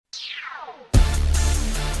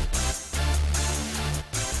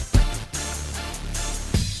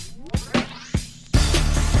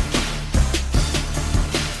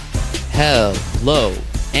Hello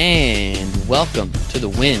and welcome to the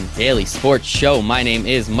Win Daily Sports Show. My name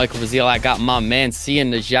is Michael Brazil. I got my man Sia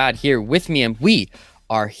Najad here with me, and we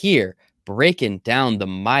are here breaking down the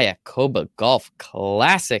Mayakoba Golf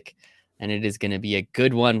Classic, and it is going to be a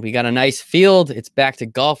good one. We got a nice field. It's back to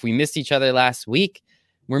golf. We missed each other last week.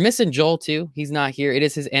 We're missing Joel too. He's not here. It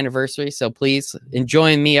is his anniversary, so please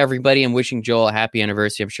join me, everybody, in wishing Joel a happy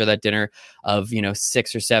anniversary. I'm sure that dinner of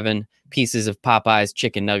 6 or 7 pieces of Popeye's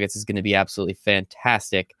chicken nuggets is going to be absolutely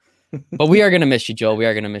fantastic. But we are going to miss you, Joel. We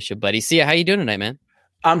are going to miss you, buddy. Sia, how you doing tonight, man?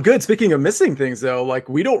 I'm good. Speaking of missing things, though,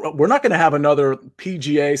 we're not going to have another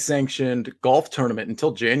PGA sanctioned golf tournament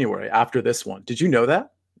until January after this one. Did you know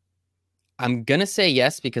that? I'm going to say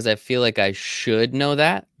yes because I feel like I should know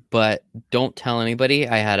that, but don't tell anybody.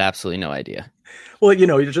 I had absolutely no idea. Well,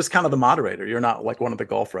 you're just kind of the moderator. You're not like one of the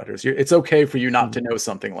golf writers. It's okay for you not to know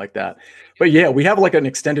something like that. But yeah, we have like an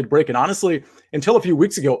extended break. And honestly, until a few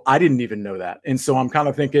weeks ago, I didn't even know that. And so I'm kind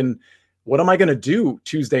of thinking, what am I going to do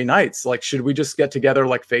Tuesday nights? Like, should we just get together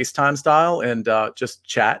like FaceTime style and just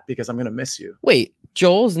chat? Because I'm going to miss you. Wait,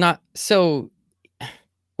 Joel's not. So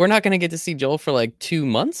we're not going to get to see Joel for like 2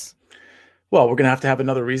 months? Well, we're going to have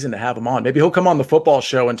another reason to have him on. Maybe he'll come on the football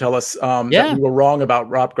show and tell us that we were wrong about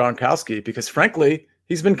Rob Gronkowski, because frankly,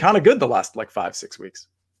 he's been kind of good the last like 5-6 weeks.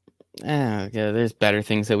 Yeah, there's better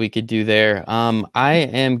things that we could do there. I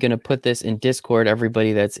am going to put this in Discord.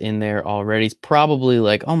 Everybody that's in there already is probably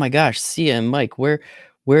like, oh my gosh, Sia and Mike,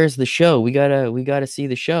 where's the show? We gotta see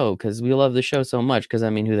the show because we love the show so much. Because I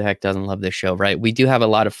mean, who the heck doesn't love this show, right? We do have a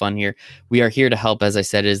lot of fun here. We are here to help. As I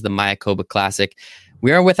said, it is the Mayakoba Classic.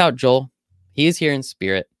 We are without Joel. He is here in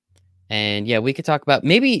spirit. And yeah, we could talk about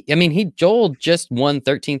Joel just won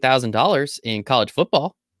 $13,000 in college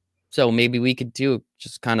football. So maybe we could do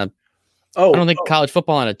just kind of, I don't think college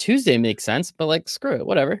football on a Tuesday makes sense, but like, screw it,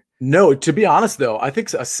 whatever. No, to be honest though, I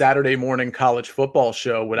think a Saturday morning college football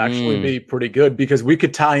show would actually be pretty good, because we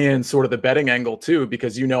could tie in sort of the betting angle too,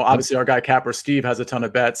 because, obviously our guy Capper Steve has a ton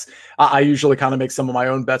of bets. I usually kind of make some of my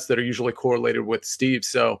own bets that are usually correlated with Steve.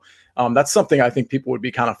 So that's something I think people would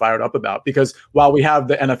be kind of fired up about, because while we have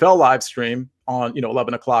the NFL live stream on,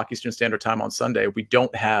 11 o'clock Eastern Standard Time on Sunday, we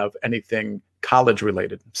don't have anything college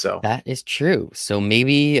related. So that is true. So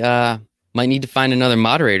maybe might need to find another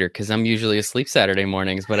moderator, because I'm usually asleep Saturday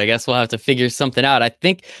mornings, but I guess we'll have to figure something out. I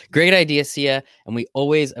think great idea, Sia, and we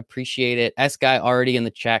always appreciate it. S-Guy already in the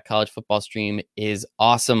chat. College football stream is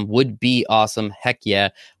awesome. Would be awesome. Heck yeah,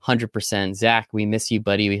 100%. Zach, we miss you,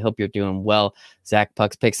 buddy. We hope you're doing well. Zach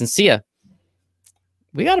Pucks Picks. And Sia,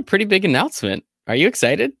 we got a pretty big announcement. Are you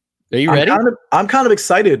excited? Are you ready? I'm kind of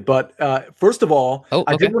excited, but first of all,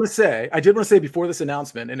 okay. I did want to say before this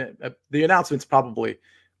announcement, and the announcement's probably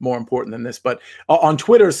more important than this, but on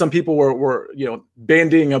Twitter, some people were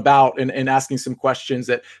bandying about and asking some questions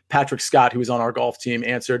that Patrick Scott, who was on our golf team,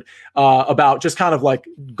 answered about just kind of like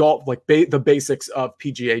golf, like the basics of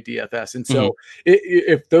PGA DFS. And so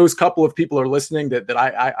if those couple of people are listening that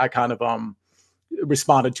I kind of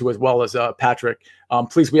responded to, as well as Patrick,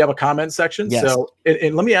 please, we have a comment section. Yes. So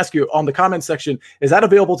and let me ask you, on the comment section, is that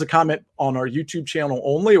available to comment on our YouTube channel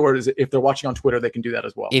only, or is it, if they're watching on Twitter, they can do that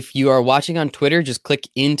as well? If you are watching on Twitter, just click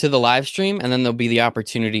into the live stream and then there'll be the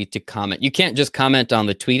opportunity to comment. You can't just comment on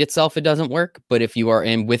the tweet itself. It doesn't work. But if you are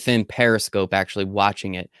within Periscope actually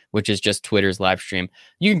watching it, which is just Twitter's live stream,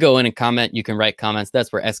 you can go in and comment. You can write comments.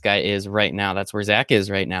 That's where S-Guy is right now. That's where Zach is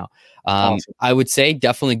right now. Awesome. I would say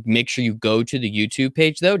definitely make sure you go to the YouTube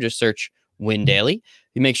page, though. Just search Win Daily.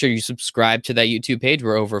 You make sure you subscribe to that YouTube page.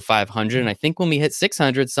 We're over 500. And I think when we hit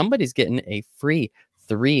 600, somebody's getting a free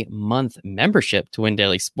 3-month membership to Win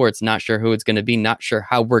Daily Sports. Not sure who it's going to be. Not sure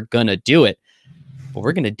how we're going to do it. But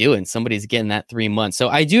we're going to do it. And somebody's getting that 3 months. So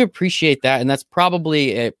I do appreciate that. And that's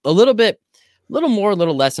probably a little more, a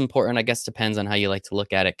little less important. I guess depends on how you like to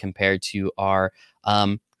look at it compared to our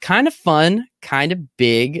kind of fun, kind of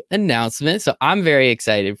big announcement. So I'm very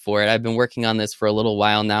excited for it. I've been working on this for a little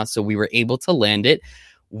while now, so we were able to land it.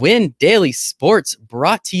 Win Daily Sports,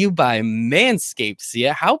 brought to you by Manscaped.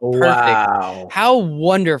 Sia, how perfect, how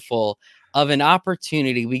wonderful of an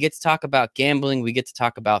opportunity. We get to talk about gambling, we get to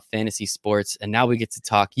talk about fantasy sports, and now we get to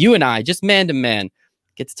talk, you and I, just man to man,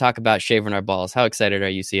 get to talk about shaving our balls. How excited are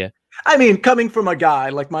you, Sia? I mean, coming from a guy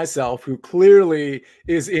like myself who clearly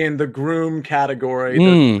is in the groom category,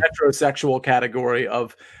 the metrosexual category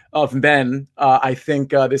of men, I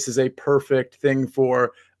think this is a perfect thing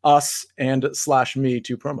for us and / me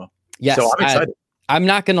to promo. Yes, so I'm excited. I'm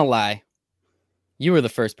not going to lie. You were the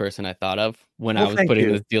first person I thought of when I was thank putting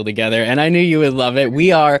you. this deal together, and I knew you would love it.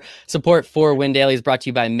 We are support for Win Daily is brought to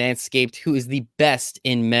you by Manscaped, who is the best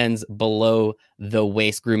in men's below the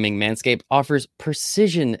waist grooming. Manscaped offers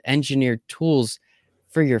precision engineered tools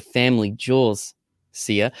for your family jewels.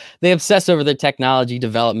 See ya. They obsess over their technology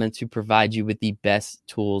development to provide you with the best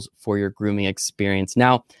tools for your grooming experience.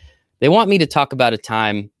 Now, they want me to talk about a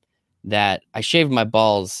time that I shaved my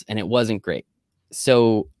balls and it wasn't great.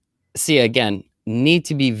 So, see ya, again, need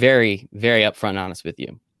to be very, very upfront and honest with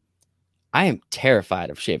you. I am terrified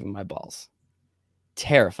of shaving my balls.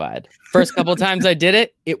 Terrified. First couple of times I did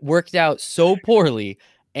it, it worked out so poorly,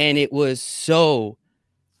 and it was so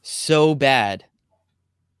bad.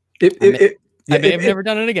 I may have never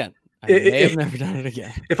done it again.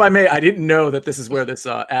 If I may, I didn't know that this is where this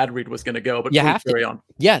ad read was going to go, but you have to carry on.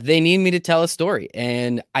 Yeah, they need me to tell a story,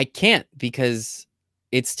 and I can't because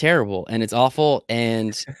it's terrible and it's awful,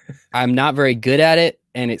 and I'm not very good at it,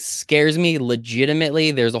 and it scares me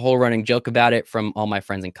legitimately. There's a whole running joke about it from all my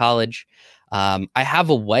friends in college. I have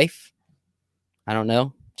a wife. I don't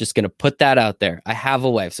know. Just going to put that out there. I have a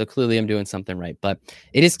wife, so clearly I'm doing something right, but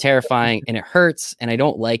it is terrifying and it hurts and I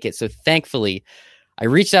don't like it. So thankfully, I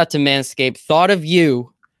reached out to Manscaped, thought of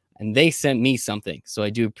you, and they sent me something. So I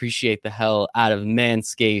do appreciate the hell out of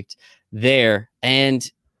Manscaped there.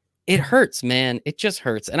 And it hurts, man. It just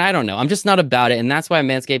hurts. And I don't know. I'm just not about it. And that's why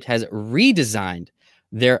Manscaped has redesigned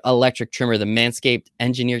their electric trimmer. The Manscaped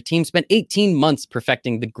engineer team spent 18 months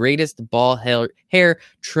perfecting the greatest ball hair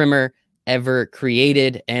trimmer ever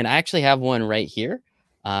created. And I actually have one right here.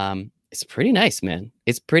 It's pretty nice, man.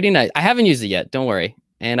 It's pretty nice. I haven't used it yet. Don't worry.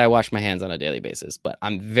 And I wash my hands on a daily basis, but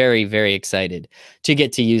I'm very, very excited to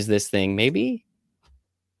get to use this thing. Maybe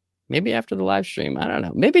after the live stream. I don't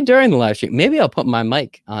know. Maybe during the live stream. Maybe I'll put my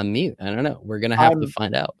mic on mute. I don't know. We're going to have to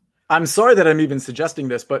find out. I'm sorry that I'm even suggesting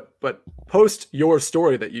this, but post your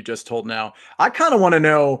story that you just told now, I kind of want to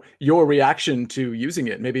know your reaction to using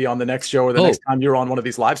it, maybe on the next show or the next time you're on one of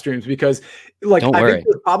these live streams, because like, I think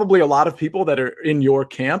there's probably a lot of people that are in your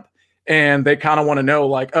camp and they kind of want to know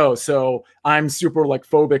like, oh, so I'm super like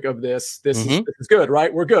phobic of this. This is good,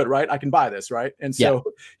 right? We're good, right? I can buy this, right? And so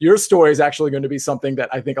your story is actually going to be something that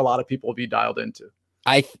I think a lot of people will be dialed into.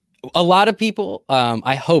 A lot of people,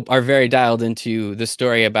 I hope, are very dialed into the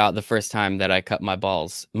story about the first time that I cut my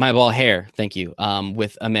ball hair, thank you,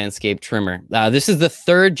 with a Manscaped trimmer. This is the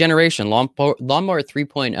third generation Lawnmower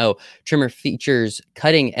 3.0 trimmer, features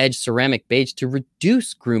cutting-edge ceramic beige to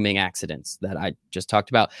reduce grooming accidents that I just talked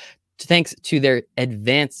about, thanks to their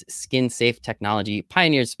advanced skin-safe technology,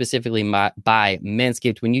 pioneered specifically by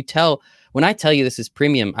Manscaped. When I tell you this is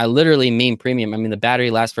premium, I literally mean premium. I mean, the battery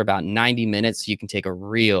lasts for about 90 minutes, so you can take a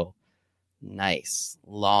real nice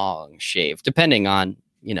long shave, depending on,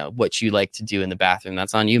 what you like to do in the bathroom.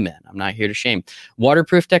 That's on you, man. I'm not here to shame.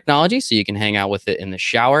 Waterproof technology, so you can hang out with it in the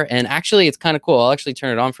shower. And actually, it's kind of cool. I'll actually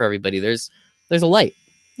turn it on for everybody. There's a light,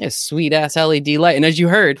 a sweet ass LED light. And as you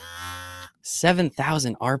heard,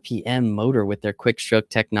 7,000 RPM motor with their quick stroke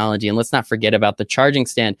technology. And let's not forget about the charging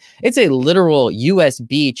stand. It's a literal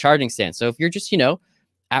USB charging stand. So if you're just,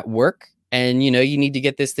 at work and, you need to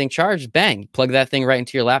get this thing charged, bang, plug that thing right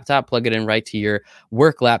into your laptop, plug it in right to your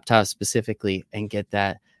work laptop specifically, and get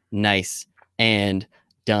that nice and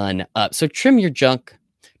done up. So trim your junk,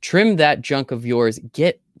 trim that junk of yours,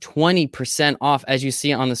 get 20% off as you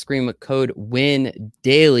see on the screen with code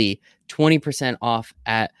WINDAILY, 20% off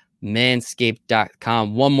at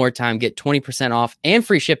manscaped.com. One more time, get 20% off and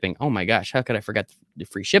free shipping. Oh my gosh, how could I forget the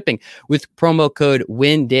free shipping with promo code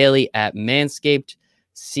WINDAILY at Manscaped.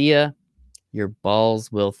 See ya. Your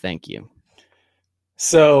balls will thank you.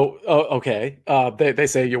 So, okay. They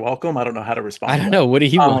say you're welcome. I don't know how to respond. I don't know. What do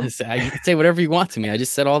you want to say? You can say whatever you want to me. I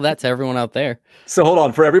just said all that to everyone out there. So hold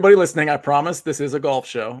on. For everybody listening, I promise this is a golf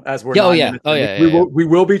show as we're we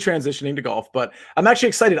will be transitioning to golf, but I'm actually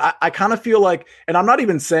excited. I kind of feel like, and I'm not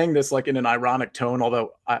even saying this like in an ironic tone,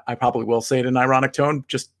 although I probably will say it in an ironic tone,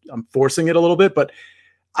 just I'm forcing it a little bit, but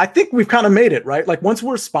I think we've kind of made it, right? Like once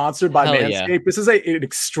we're sponsored by Manscaped, this is an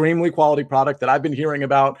extremely quality product that I've been hearing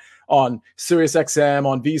about on SiriusXM,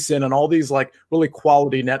 on VSiN, and all these like really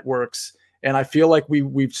quality networks. And I feel like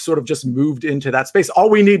we've sort of just moved into that space. All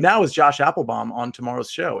we need now is Josh Applebaum on tomorrow's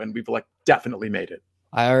show, and we've like definitely made it.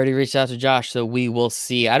 I already reached out to Josh, so we will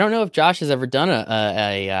see. I don't know if Josh has ever done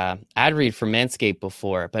a ad read for Manscaped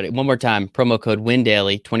before, but one more time, promo code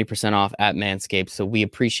WINDAILY, 20% off at Manscaped. So we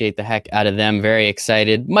appreciate the heck out of them. Very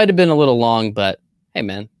excited. Might have been a little long, but hey,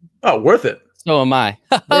 man. Oh, worth it. So am I.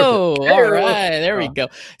 Oh, all right. There we go.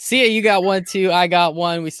 See ya. You got one too. I got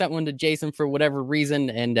one. We sent one to Jason for whatever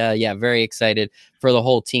reason. And yeah, very excited for the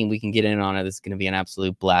whole team. We can get in on it. This is going to be an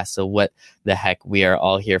absolute blast. So what the heck, we are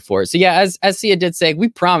all here for it. So yeah, as Sia did say, we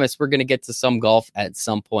promise we're going to get to some golf at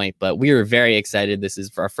some point, but we were very excited. This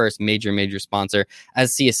is our first major sponsor.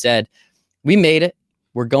 As Sia said, we made it.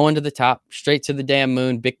 We're going to the top, straight to the damn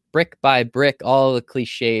moon, brick by brick, all the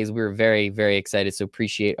cliches. We were very, very excited. So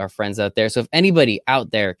appreciate our friends out there. So if anybody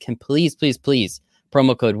out there can please,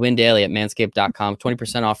 promo code WinDaily at manscaped.com,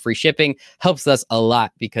 20% off, free shipping, helps us a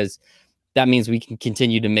lot because that means we can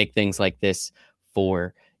continue to make things like this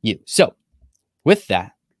for you. So with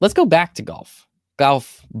that, let's go back to golf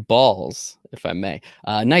balls, if I may.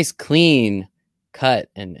 Nice, clean cut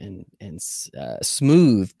and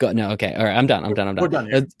smooth. No, okay. All right. I'm done. We're done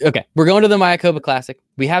here. Okay. We're going to the Mayakoba Classic.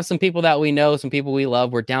 We have some people that we know, some people we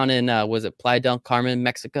love. We're down in, was it Playa del Carmen,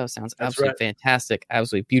 Mexico? Sounds absolutely fantastic.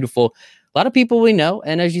 Absolutely beautiful. A lot of people we know.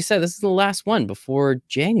 And as you said, this is the last one before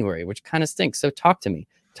January, which kind of stinks. So talk to me.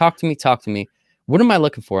 What am I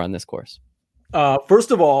looking for on this course?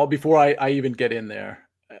 First of all, before I even get in there,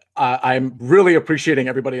 I'm really appreciating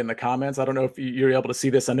everybody in the comments. I don't know if you're able to see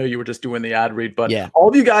this. I know you were just doing the ad read, but yeah, all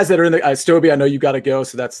of you guys that are in the Stoby, I know you got to go.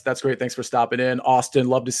 So that's great. Thanks for stopping in. Austin,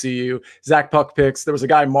 love to see you. Zach Puck Picks. There was a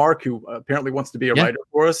guy, Mark, who apparently wants to be a writer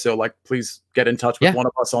for us. So please get in touch with one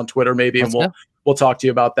of us on Twitter, maybe, and we'll talk to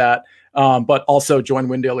you about that. But also join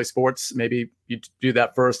Win Daily Sports. Maybe you do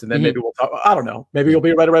that first, and then maybe we'll talk. I don't know. Maybe you'll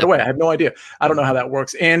be a writer right away. I have no idea. I don't know how that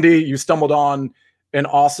works. Andy, you stumbled on an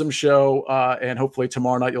awesome show, and hopefully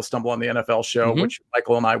tomorrow night you'll stumble on the NFL show, which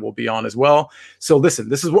Michael and I will be on as well. So listen,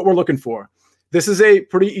 this is what we're looking for. This is a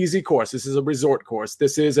pretty easy course. This is a resort course.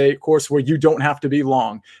 This is a course where you don't have to be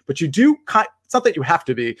long, but you do. It's not that you have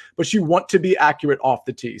to be, but you want to be accurate off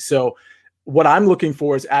the tee. So what I'm looking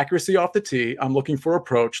for is accuracy off the tee. I'm looking for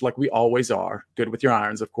approach, like we always are. Good with your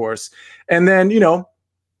irons, of course. And then,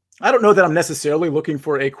 I don't know that I'm necessarily looking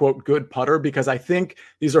for a, quote, good putter, because I think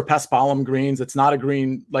these are Paspalum greens. It's not a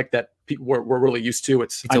green like that we're really used to.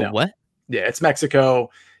 It's a what? Yeah, it's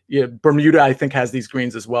Mexico. Yeah, Bermuda, I think, has these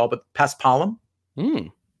greens as well. But Paspalum,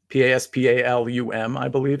 Paspalum, I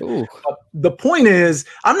believe. The point is,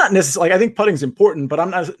 I'm not necessarily, I think putting's important, but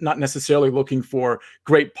I'm not necessarily looking for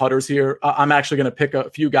great putters here. I'm actually going to pick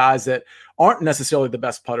a few guys that aren't necessarily the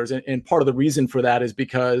best putters. And part of the reason for that is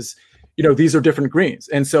because these are different greens.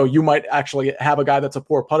 And so you might actually have a guy that's a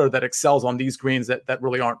poor putter that excels on these greens that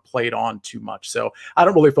really aren't played on too much. So I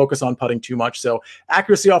don't really focus on putting too much. So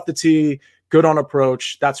accuracy off the tee, good on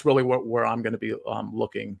approach. That's really where I'm going to be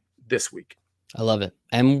looking this week. I love it.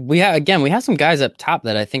 And we have some guys up top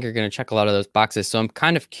that I think are going to check a lot of those boxes. So I'm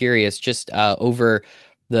kind of curious just over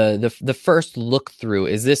the first look through.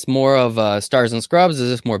 Is this more of stars and scrubs? Is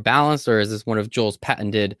this more balanced, or is this one of Joel's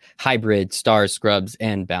patented hybrid stars, scrubs,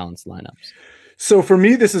 and balanced lineups? So for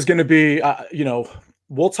me, this is going to be,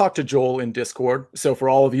 we'll talk to Joel in Discord. So for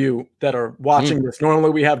all of you that are watching this,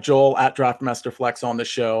 normally we have Joel at Draftmaster Flex on the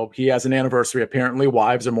show. He has an anniversary. Apparently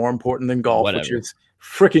wives are more important than golf, which is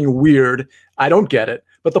freaking weird. I don't get it.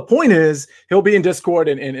 But the point is, he'll be in Discord,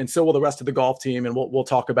 and so will the rest of the golf team, and we'll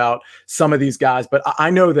talk about some of these guys. But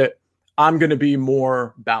I know that I'm going to be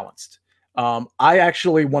more balanced. I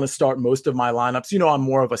actually want to start most of my lineups. I'm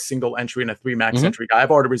more of a single entry and a 3 max entry guy.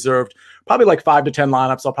 I've already reserved probably like 5 to 10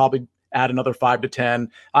 lineups. I'll probably add another 5 to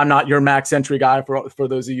 10. I'm not your max entry guy. For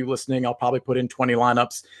those of you listening, I'll probably put in 20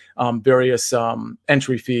 lineups, various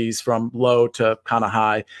entry fees from low to kind of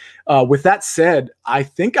high. With that said, I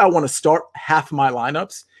think I want to start half my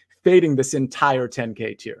lineups fading this entire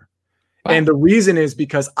 10K tier. Wow. And the reason is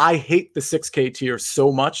because I hate the 6K tier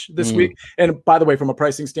so much this week. And by the way, from a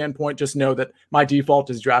pricing standpoint, just know that my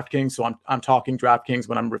default is DraftKings. So I'm talking DraftKings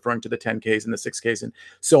when I'm referring to the 10Ks and the 6Ks and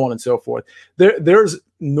so on and so forth. There's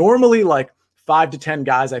normally like 5 to 10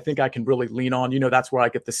 guys I think I can really lean on. That's where I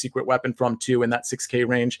get the secret weapon from too, in that 6K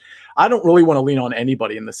range. I don't really want to lean on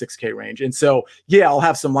anybody in the 6K range. And so, yeah, I'll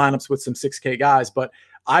have some lineups with some 6K guys, but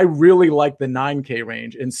I really like the 9K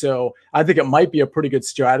range. And so I think it might be a pretty good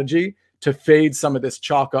strategy to fade some of this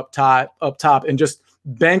chalk up top and just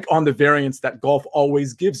bank on the variance that golf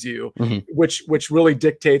always gives you, which really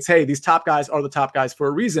dictates, hey, these top guys are the top guys for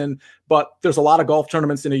a reason, but there's a lot of golf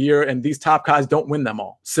tournaments in a year and these top guys don't win them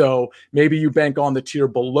all. So maybe you bank on the tier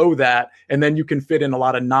below that, and then you can fit in a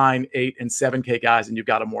lot of 9, 8, and 7K guys, and you've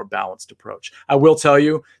got a more balanced approach. I will tell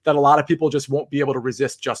you that a lot of people just won't be able to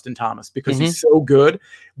resist Justin Thomas because he's so good.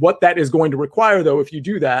 What that is going to require, though, if you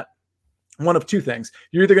do that, one of two things.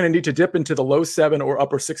 You're either going to need to dip into the low 7 or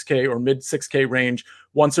upper 6K or mid 6K range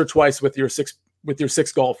once or twice with your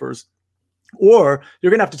six golfers, or you're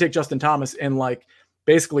going to have to take Justin Thomas and like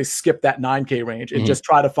basically skip that 9K range and just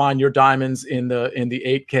try to find your diamonds in the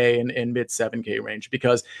 8K and mid 7K range,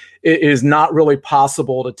 because it is not really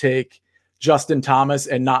possible to take Justin Thomas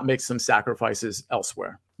and not make some sacrifices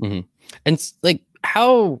elsewhere. And like,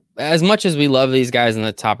 how, as much as we love these guys in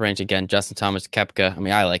the top range, again, Justin Thomas, Koepka. I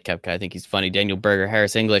mean, I like Koepka. I think he's funny. Daniel Berger,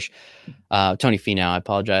 Harris English, Tony Finau. I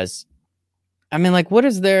apologize. I mean, like, what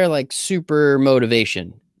is their like super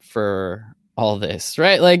motivation for all this,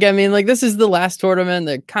 right? Like, I mean, like, this is the last tournament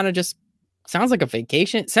that kind of just sounds like a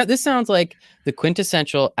vacation. This sounds like the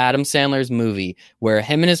quintessential Adam Sandler's movie where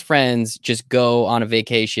him and his friends just go on a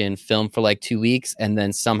vacation, film for like 2 weeks, and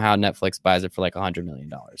then somehow Netflix buys it for like $100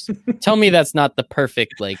 million. Tell me that's not the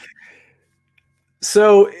perfect, like.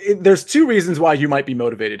 So there's two reasons why you might be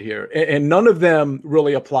motivated here, and none of them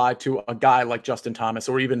really apply to a guy like Justin Thomas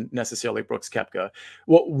or even necessarily Brooks Koepka.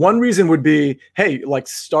 Well, one reason would be, hey, like,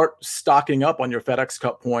 start stocking up on your FedEx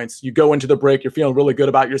Cup points. You go into the break, you're feeling really good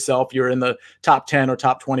about yourself. You're in the top 10 or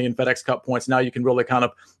top 20 in FedEx Cup points. Now you can really kind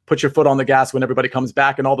of put your foot on the gas when everybody comes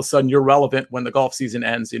back, and all of a sudden you're relevant when the golf season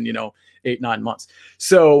ends in, 8-9 months.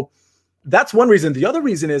 So that's one reason. The other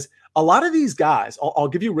reason is a lot of these guys, I'll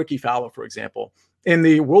give you Ricky Fowler, for example. In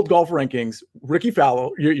the world golf rankings, Ricky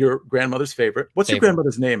Fowler, your grandmother's favorite. What's your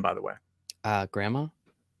grandmother's name, by the way? Grandma?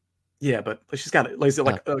 Yeah, but she's got it. Like, is it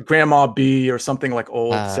like Grandma B or something like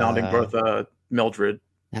old sounding Bertha Mildred?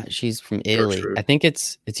 She's from Italy. Gertrude. I think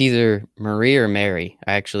it's either Marie or Mary.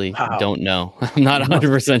 I actually don't know. I'm not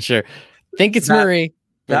 100% sure. I think it's Marie.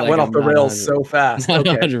 That went off the rails so fast. Not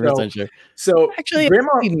 100% sure. So actually,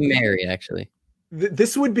 Grandma Mary, actually.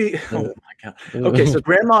 This would be, oh my God. Okay, so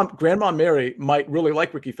Grandma Mary might really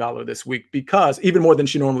like Ricky Fowler this week, because even more than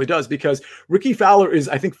she normally does, because Ricky Fowler is,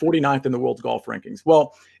 I think, 49th in the world's golf rankings.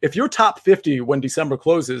 Well, if you're top 50 when December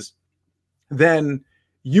closes, then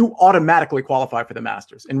you automatically qualify for the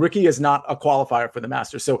Masters. And Ricky is not a qualifier for the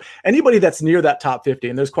Masters. So anybody that's near that top 50,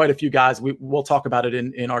 and there's quite a few guys, we'll talk about it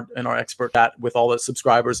in our expert chat with all the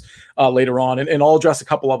subscribers later on, and I'll address a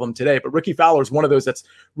couple of them today. But Ricky Fowler is one of those that's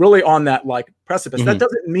really on that like precipice. That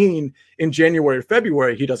doesn't mean in January or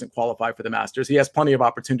February he doesn't qualify for the Masters. He has plenty of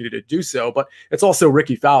opportunity to do so, but it's also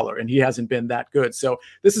Ricky Fowler, and he hasn't been that good. So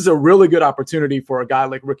this is a really good opportunity for a guy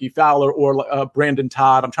like Ricky Fowler or Brandon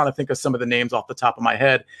Todd. I'm trying to think of some of the names off the top of my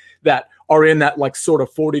head that are in that like sort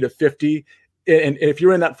of 40 to 50. And if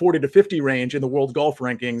you're in that 40 to 50 range in the world golf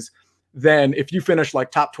rankings, then if you finish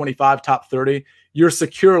like top 25, top 30, you're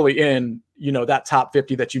securely in, that top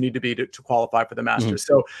 50 that you need to be to qualify for the Masters.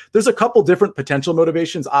 So there's a couple different potential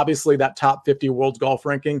motivations. Obviously that top 50 world golf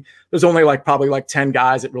ranking, there's only probably 10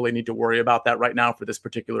 guys that really need to worry about that right now for this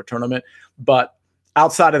particular tournament. But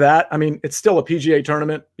outside of that, I mean, it's still a PGA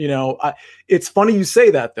tournament. It's funny you say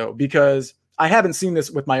that though, because I haven't seen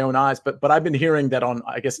this with my own eyes, but I've been hearing that on,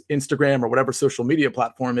 I guess, Instagram or whatever social media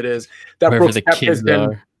platform it is, that Brooks Koepka has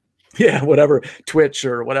been, whatever, Twitch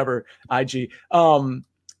or whatever, IG,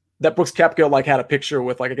 that Brooks Koepka had a picture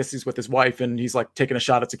with I guess he's with his wife and he's taking a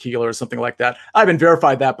shot at tequila or something like that. I haven't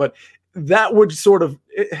verified that, but that would sort of,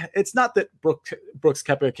 it's not that Brooks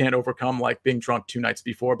Koepka can't overcome being drunk 2 nights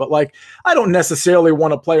before, but I don't necessarily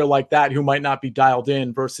want a player like that who might not be dialed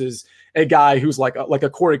in versus a guy who's like a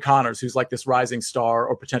Corey Connors, who's this rising star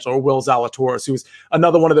or potential, or Will Zalatoris, who's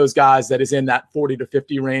another one of those guys that is in that 40 to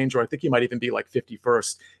 50 range, or I think he might even be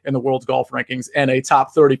 51st in the world's golf rankings. And a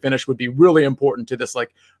top 30 finish would be really important to this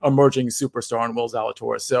emerging superstar in Will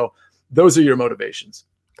Zalatoris. So those are your motivations.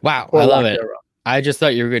 Wow. I love it. I just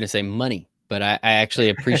thought you were going to say money, but I actually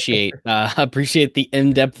appreciate the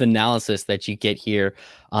in-depth analysis that you get here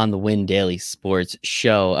on the Win Daily Sports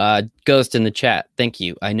Show. Ghost in the chat, thank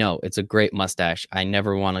you. I know it's a great mustache. I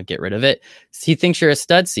never want to get rid of it. He thinks you're a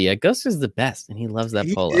stud. See, Ghost is the best, and he loves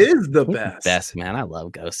that polo. He is the best, man. I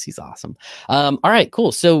love Ghost. He's awesome. All right,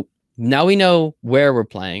 cool. So now we know where we're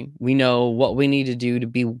playing. We know what we need to do to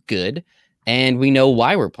be good, and we know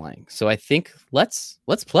why we're playing. So I think let's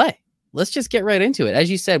play. Let's just get right into it.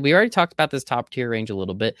 As you said, we already talked about this top tier range a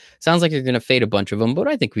little bit. Sounds like you're going to fade a bunch of them, but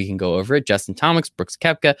I think we can go over it. Justin Thomas, Brooks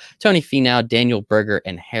Koepka, Tony Finau, Daniel Berger,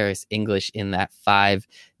 and Harris English in that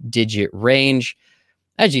 5-digit range.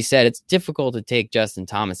 As you said, it's difficult to take Justin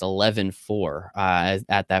Thomas 11-4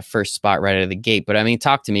 at that first spot right out of the gate. But I mean,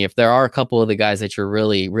 talk to me. If there are a couple of the guys that you're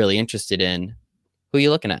really, really interested in, who are you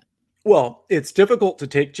looking at? Well, it's difficult to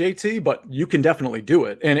take JT, but you can definitely do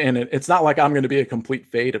it. And it's not like I'm going to be a complete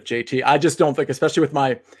fade of JT. I just don't think, especially with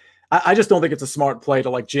I just don't think it's a smart play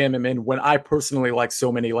to jam him in when I personally like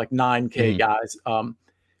so many 9K guys.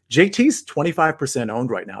 JT's 25% owned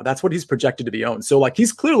right now. That's what he's projected to be owned. So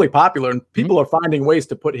he's clearly popular and people are finding ways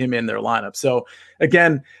to put him in their lineup. So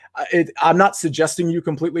again, I'm not suggesting you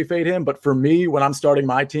completely fade him, but for me, when I'm starting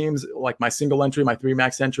my teams, like my single entry, my 3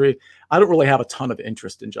 max entry, I don't really have a ton of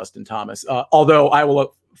interest in Justin Thomas. Although I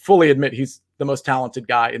will fully admit he's the most talented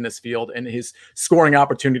guy in this field, and his scoring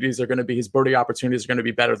opportunities are going to be, his birdie opportunities are going to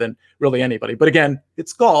be better than really anybody. But again,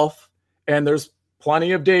 it's golf, and there's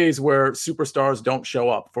plenty of days where superstars don't show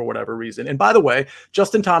up for whatever reason. And by the way,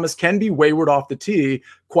 Justin Thomas can be wayward off the tee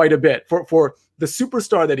quite a bit. For the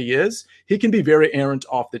superstar that he is, he can be very errant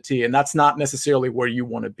off the tee, and that's not necessarily where you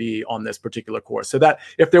want to be on this particular course. So that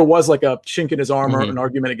if there was like a chink in his armor, an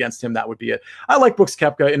argument against him, that would be it. I like Brooks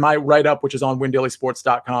Koepka. In my write-up, which is on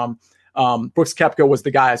windailysports.com, Brooks Koepka was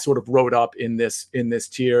the guy I sort of wrote up in this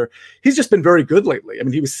tier. He's just been very good lately. I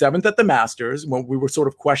mean, he was 7th at the Masters when we were sort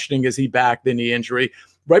of questioning, is he back, the knee injury.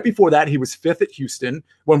 Right before that, he was 5th at Houston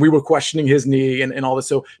when we were questioning his knee and all this.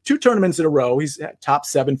 So 2 tournaments in a row, he's at top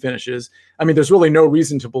 7 finishes. I mean, there's really no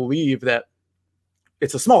reason to believe that.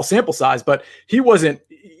 It's a small sample size, but he wasn't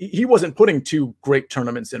putting 2 great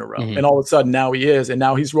tournaments in a row. And all of a sudden now he is. And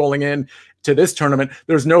now he's rolling in to this tournament.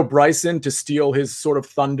 There's no Bryson to steal his sort of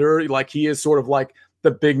thunder. Like, he is sort of like the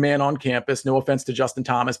big man on campus. No offense to Justin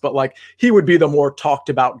Thomas, but like, he would be the more talked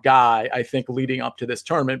about guy, I think, leading up to this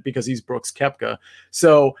tournament, because he's Brooks Koepka.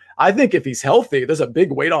 So I think if he's healthy, there's a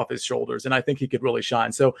big weight off his shoulders, and I think he could really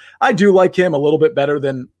shine. So I do like him a little bit better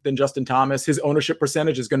than Justin Thomas. His ownership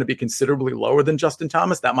percentage is going to be considerably lower than Justin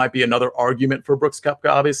Thomas. That might be another argument for Brooks Koepka,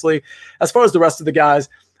 obviously. As far as the rest of the guys,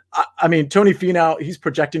 I mean, Tony Finau, he's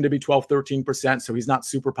projecting to be 12, 13%, so he's not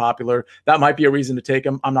super popular. That might be a reason to take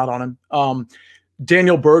him. I'm not on him.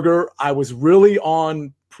 Daniel Berger, I was really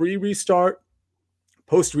on pre-restart,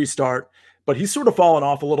 post-restart, but he's sort of fallen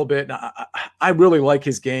off a little bit. I really like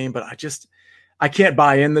his game, but I can't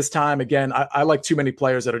buy in this time. Again, I like too many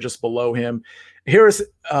players that are just below him. Harris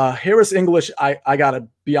English, I got to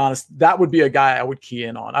be honest, that would be a guy I would key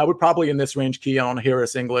in on. I would probably in this range key in on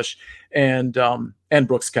Harris English and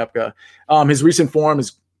Brooks Koepka.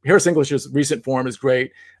 Harris English's recent form is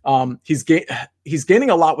great. He's gaining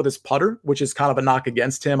a lot with his putter, which is kind of a knock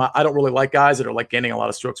against him. I don't really like guys that are like gaining a lot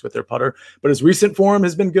of strokes with their putter, but his recent form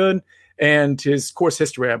has been good. And his course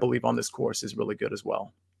history, I believe, on this course is really good as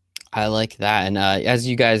well. I like that. And as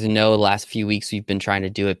you guys know, the last few weeks we've been trying to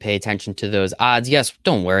do it. Pay attention to those odds. Yes,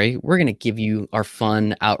 don't worry. We're going to give you our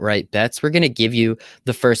fun outright bets. We're going to give you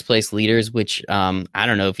the first place leaders, which I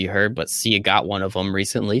don't know if you heard, but Sia got one of them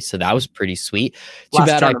recently. So that was pretty sweet. Too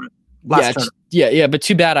bad but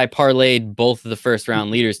too bad I parlayed both of the first round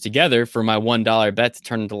leaders together for my $1 bet to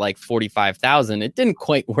turn into like 45,000. It didn't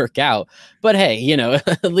quite work out, but hey,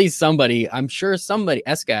 at least somebody, I'm sure somebody,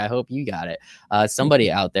 Eska, I hope you got it. Somebody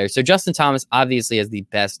out there. So Justin Thomas obviously has the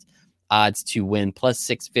best odds to win, plus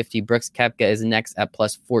 650. Brooks Koepka is next at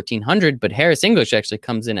plus 1400, but Harris English actually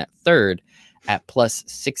comes in at third at plus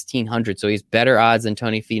 1600. So he's better odds than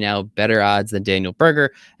Tony Finau, better odds than Daniel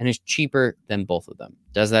Berger, and is cheaper than both of them.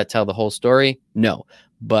 Does that tell the whole story? No.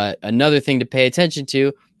 But another thing to pay attention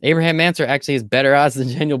to, Abraham Ancer actually has better odds than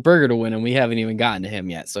Daniel Berger to win, and we haven't even gotten to him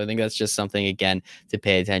yet. So I think that's just something, again, to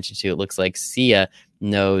pay attention to. It looks like Sia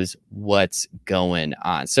knows what's going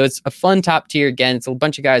on. So it's a fun top tier. Again, it's a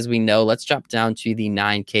bunch of guys we know. Let's drop down to the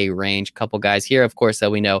 9K range. Couple guys here, of course,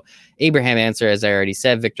 that we know. Abraham Ancer, as I already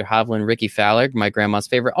said, Viktor Hovland, Ricky Fowler, my grandma's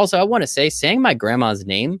favorite. Also, I want to say, saying my grandma's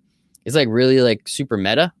name is like really like super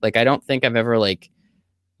meta. Like, I don't think I've ever like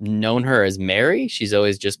known her as Mary. She's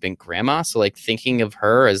always just been grandma. So like thinking of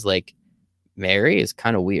her as like Mary is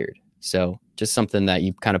kind of weird. So just something that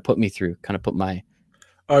you kind of put me through, kind of put my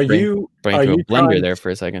brain through a blender there for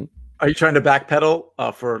a second. Are you trying to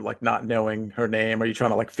backpedal for like not knowing her name? Are you trying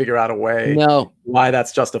to like figure out a way why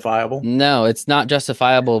that's justifiable? No, it's not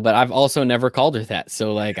justifiable, but I've also never called her that.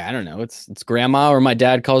 So like, I don't know, it's grandma, or my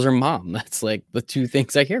dad calls her mom. That's like the two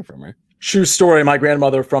things I hear from her. True story. My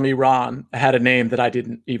grandmother from Iran had a name that I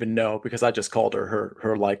didn't even know because I just called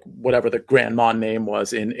her like whatever the grandma name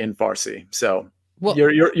was in Farsi. So well,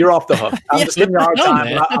 you're off the hook. I'm just giving you a hard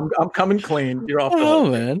time. I'm coming clean. You're off the hook.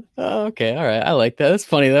 Oh man. Oh, okay. All right. I like that. That's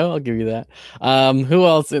funny though. I'll give you that. Who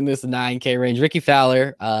else in this 9K range? Ricky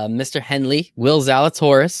Fowler, Mr. Henley, Will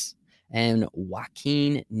Zalatoris, and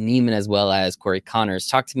Joaquin Niemann, as well as Corey Connors.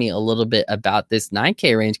 Talk to me a little bit about this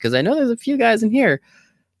 9K range, because I know there's a few guys in here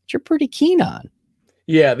you're pretty keen on.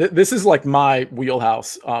 Yeah, this is like my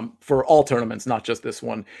wheelhouse for all tournaments, not just this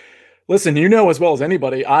one. Listen, as well as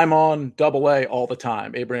anybody, I'm on AA all the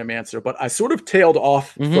time, Abraham Ancer, but I sort of tailed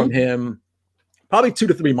off from him probably 2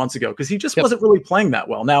 to 3 months ago because he just wasn't really playing that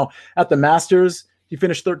well. Now, at the Masters, he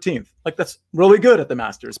finished 13th. Like, that's really good at the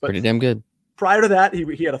Masters. But pretty damn good. Prior to that,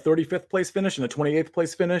 he had a 35th place finish and a 28th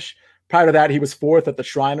place finish. Prior to that, he was 4th at the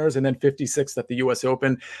Shriners and then 56th at the U.S.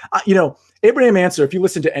 Open. Abraham Ancer, if you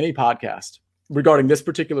listen to any podcast regarding this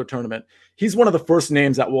particular tournament, he's one of the first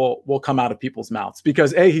names that will come out of people's mouths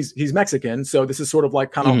because he's Mexican. So this is sort of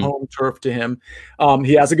like kind of home turf to him.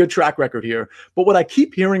 He has a good track record here. But what I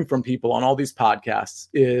keep hearing from people on all these podcasts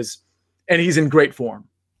is, and he's in great form.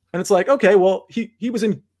 And it's like, okay, well, he was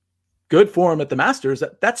in good form at the Masters.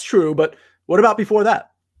 That's true. But what about before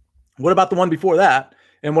that? What about the one before that?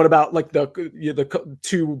 And what about like the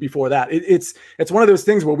two before that? It's one of those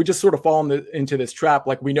things where we just sort of fall into this trap.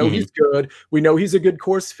 Like we know he's good. We know he's a good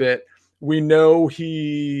course fit. We know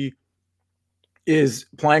he is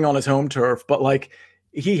playing on his home turf, but like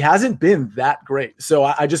he hasn't been that great. So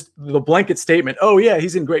I just, the blanket statement, oh yeah,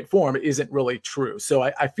 he's in great form, isn't really true. So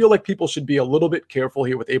I feel like people should be a little bit careful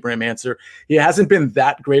here with Abraham Ancer. He hasn't been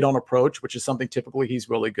that great on approach, which is something typically he's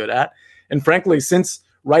really good at. And frankly, since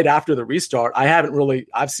right after the restart,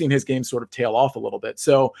 I've seen his game sort of tail off a little bit.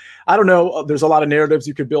 So I don't know. There's a lot of narratives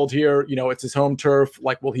you could build here. It's his home turf.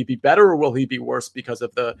 Like, will he be better or will he be worse because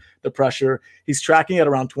of the pressure? He's tracking at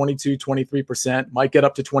around 22, 23%, might get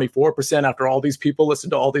up to 24% after all these people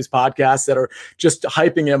listen to all these podcasts that are just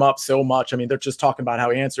hyping him up so much. I mean, they're just talking about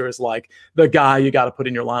how Ancer is like the guy you got to put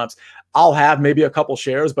in your lineups. I'll have maybe a couple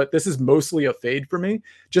shares, but this is mostly a fade for me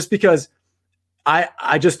just because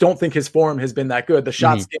I just don't think his form has been that good. The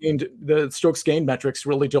shots gained, the strokes gained metrics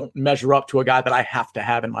really don't measure up to a guy that I have to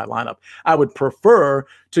have in my lineup. I would prefer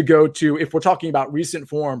to go to, if we're talking about recent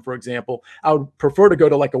form, for example, I would prefer to go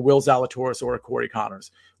to like a Will Zalatoris or a Corey Connors.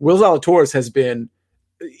 Will Zalatoris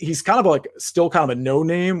he's kind of like still kind of a no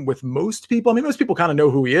name with most people. I mean, most people kind of know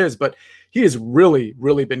who he is, but he has really,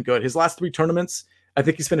 really been good. His last 3 tournaments, I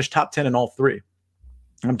think he's finished top 10 in all 3.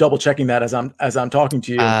 I'm double checking that as I'm talking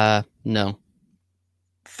to you. No.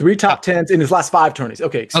 3 top 10s in his last 5 tourneys.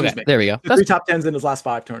 Okay, excuse me. There we go. 3 top 10s in his last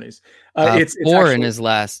 5 tourneys. It's 4 actually in his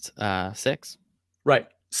last 6. Right.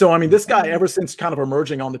 So, I mean, this guy, ever since kind of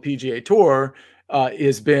emerging on the PGA Tour,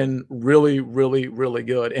 has been really, really, really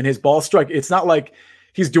good. And his ball strike, it's not like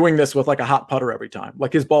he's doing this with like a hot putter every time.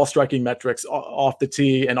 Like his ball striking metrics off the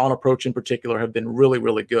tee and on approach in particular have been really,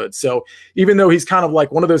 really good. So even though he's kind of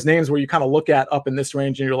like one of those names where you kind of look at up in this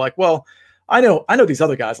range and you're like, well, I know these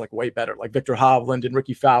other guys like way better, like Viktor Hovland and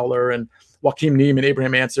Ricky Fowler and Joaquim Niemann and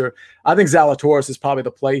Abraham Ancer. I think Zalatoris is probably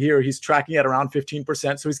the play here. He's tracking at around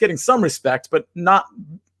 15%, so he's getting some respect, but not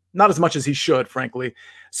as much as he should, frankly.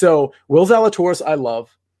 So Will Zalatoris, I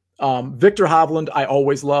love. Viktor Hovland, I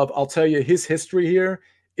always love. I'll tell you, his history here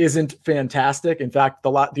isn't fantastic. In fact,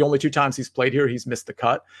 the only 2 times he's played here, he's missed the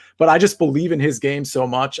cut. But I just believe in his game so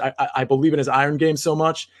much. I believe in his iron game so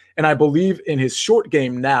much. And I believe in his short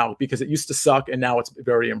game now because it used to suck and now it's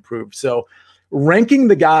very improved. So ranking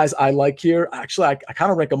the guys I like here, actually, I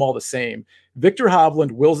kind of rank them all the same. Viktor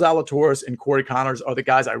Hovland, Will Zalatoris, and Corey Connors are the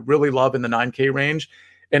guys I really love in the 9K range.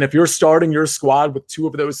 And if you're starting your squad with 2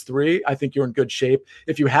 of those 3, I think you're in good shape.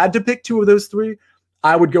 If you had to pick 2 of those 3,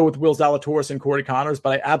 I would go with Will Zalatoris and Corey Connors,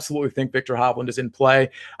 but I absolutely think Viktor Hovland is in play.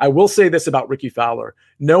 I will say this about Ricky Fowler,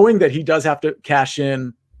 knowing that he does have to cash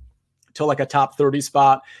in to like a top 30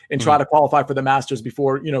 spot and try to qualify for the Masters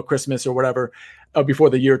before, Christmas or whatever, before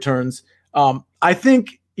the year turns. I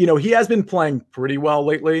think, he has been playing pretty well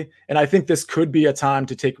lately. And I think this could be a time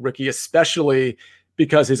to take Ricky, especially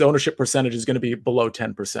because his ownership percentage is going to be below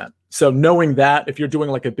 10%. So knowing that, if you're doing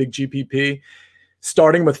like a big GPP,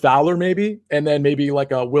 starting with Fowler maybe, and then maybe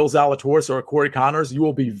like a Will Zalatoris or a Corey Connors, you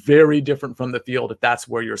will be very different from the field if that's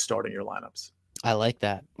where you're starting your lineups. I like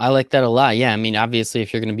that. I like that a lot. Yeah. I mean, obviously,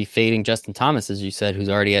 if you're going to be fading Justin Thomas, as you said, who's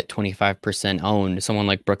already at 25% owned, someone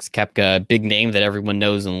like Brooks Koepka, a big name that everyone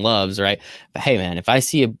knows and loves, right? But hey, man, if I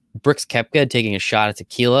see a Brooks Koepka taking a shot at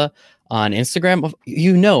tequila on Instagram,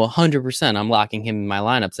 100% I'm locking him in my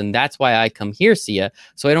lineups. And that's why I come here, Sia,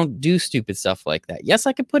 so I don't do stupid stuff like that. Yes,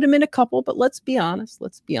 I could put him in a couple, but let's be honest.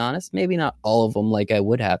 Maybe not all of them like I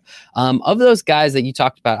would have. Of those guys that you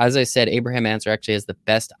talked about, as I said, Abraham Ancer actually has the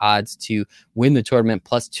best odds to win the tournament,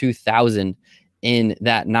 plus 2,000 in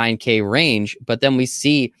that 9K range. But then we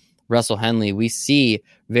see Russell Henley, we see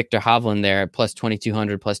Viktor Hovland there at plus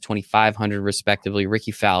 2,200, plus 2,500 respectively,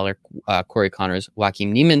 Ricky Fowler, Corey Connors,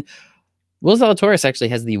 Joaquim Niemann. Will Zalatoris actually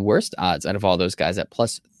has the worst odds out of all those guys at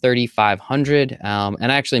plus 3,500.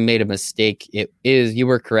 And I actually made a mistake. You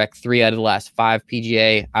were correct. 3 out of the last 5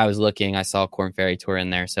 PGA. I was looking, I saw Korn Ferry Tour in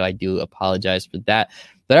there. So I do apologize for that.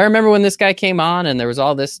 But I remember when this guy came on and there was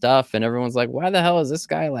all this stuff and everyone's like, why the hell is this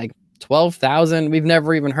guy like 12,000? We've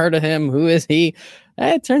never even heard of him. Who is he?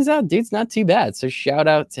 It turns out dude's not too bad. So shout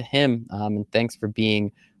out to him. And thanks for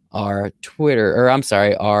being our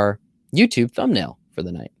YouTube thumbnail for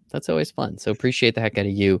the night. That's always fun. So appreciate the heck out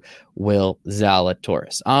of you, Will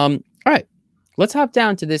Zalatoris. All right, let's hop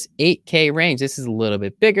down to this 8K range. This is a little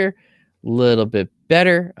bit bigger, a little bit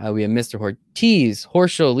better. We have Mr. Ortiz,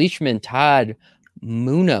 Horschel, Leishman, Todd,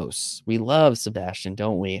 Munoz. We love Sebastian,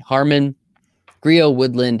 don't we? Harman, Grillo,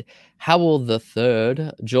 Woodland, Howell the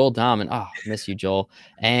Third, Joel Dahman. Oh, miss you, Joel.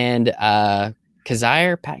 And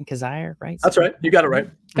Kazire, Patton Kazire, right? That's right. You got it right.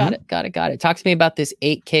 Got it. Talk to me about this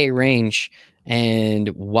 8K range and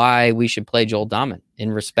why we should play Joel Dahman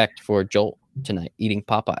in respect for Joel tonight, eating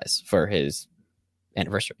Popeyes for his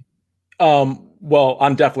anniversary. Well,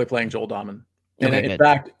 I'm definitely playing Joel Dahman. And in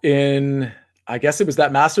fact, I guess it was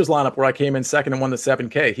that Masters lineup where I came in second and won the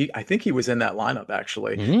 7K. I think he was in that lineup,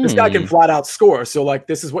 actually. This guy can flat out score. So, like,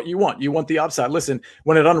 this is what you want. You want the upside. Listen,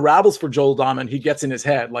 when it unravels for Joel Dahman, he gets in his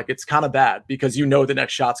head. Like, it's kind of bad because you know the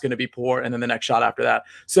next shot's going to be poor and then the next shot after that.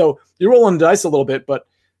 So you're rolling the dice a little bit, but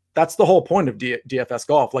that's the whole point of DFS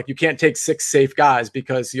golf. Like, you can't take 6 safe guys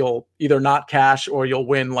because you'll either not cash or you'll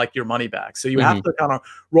win like your money back. So you have to kind of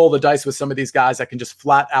roll the dice with some of these guys that can just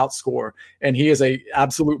flat out score. And he is a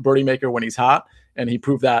absolute birdie maker when he's hot. And he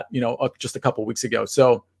proved that, just a couple weeks ago.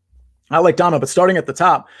 So I like Dahman, but starting at the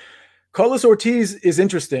top, Carlos Ortiz is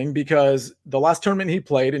interesting because the last tournament he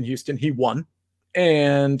played in Houston, he won.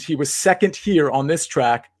 And he was second here on this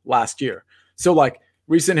track last year. So, like,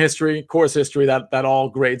 recent history, course history, that all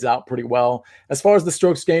grades out pretty well. As far as the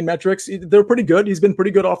strokes gain metrics, they're pretty good. He's been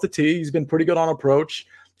pretty good off the tee. He's been pretty good on approach.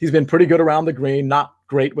 He's been pretty good around the green, not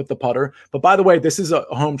great with the putter. But by the way, this is a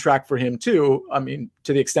home track for him too. I mean,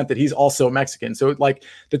 to the extent that he's also Mexican. So, like,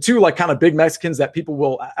 the two, like, kind of big Mexicans that people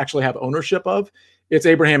will actually have ownership of, it's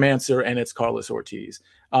Abraham Ancer and it's Carlos Ortiz.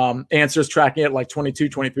 Ancer's tracking at like 22,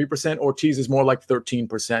 23%. Ortiz is more like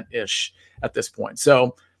 13%-ish at this point.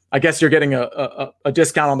 So I guess you're getting a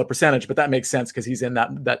discount on the percentage, but that makes sense because he's in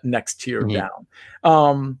that next tier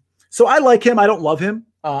down. So I like him. I don't love him.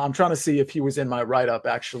 I'm trying to see if he was in my write-up,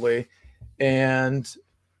 actually. And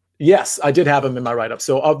yes, I did have him in my write-up.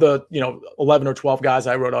 So of the 11 or 12 guys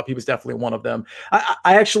I wrote up, he was definitely one of them. I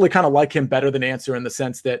actually kind of like him better than Ancer in the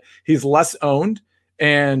sense that he's less owned.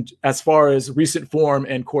 And as far as recent form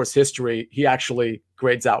and course history, he actually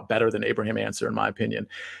grades out better than Abraham Ancer, in my opinion.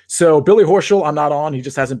 So Billy Horschel, I'm not on. He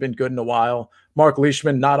just hasn't been good in a while. Mark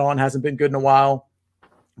Leishman, not on, hasn't been good in a while.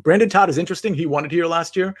 Brandon Todd is interesting. He won it here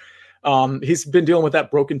last year. He's been dealing with that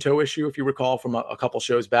broken toe issue, if you recall, from a couple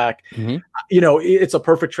shows back. It's a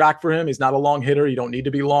perfect track for him. He's not a long hitter. You don't need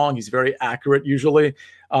to be long. He's very accurate usually.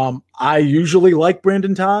 I usually like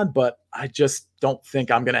Brandon Todd, but I just don't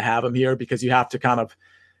think I'm going to have him here because you have to kind of,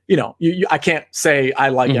 I can't say I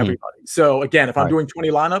like everybody. So again, if I'm doing 20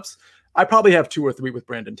 lineups, I probably have 2 or 3 with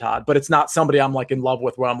Brandon Todd, but it's not somebody I'm like in love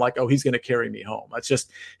with where I'm like, oh, he's going to carry me home. It's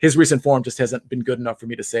just his recent form just hasn't been good enough for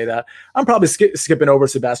me to say that. I'm probably skipping over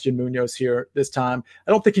Sebastian Munoz here this time.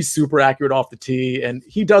 I don't think he's super accurate off the tee, and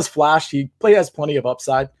he does flash. He has plenty of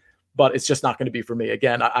upside, but it's just not going to be for me.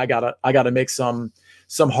 Again, I gotta make some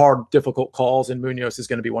hard, difficult calls, and Munoz is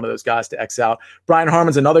going to be one of those guys to X out. Brian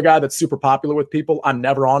Harman's another guy that's super popular with people. I'm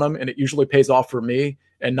never on him, and it usually pays off for me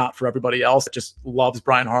and not for everybody else. Just loves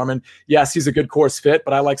Brian Harman. Yes, he's a good course fit,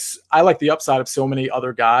 but I like the upside of so many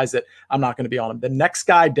other guys that I'm not going to be on him. The next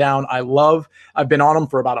guy down, I've been on him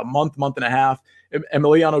for about a month and a half.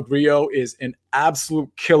 Emiliano Grillo is an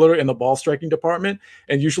absolute killer in the ball striking department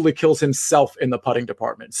and usually kills himself in the putting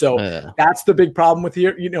department. So that's the big problem with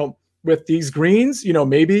here. With these greens,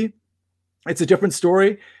 maybe it's a different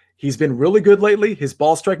story. He's been really good lately. His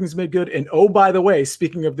ball striking's been good. And oh, by the way,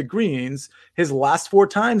 speaking of the greens, his last 4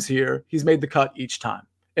 times here, he's made the cut each time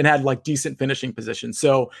and had like decent finishing position.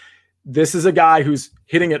 So this is a guy who's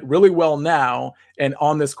hitting it really well now and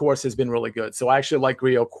on this course has been really good. So I actually like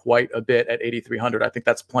Grillo quite a bit at 8,300. I think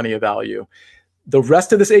that's plenty of value. The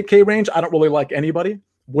rest of this 8K range, I don't really like anybody.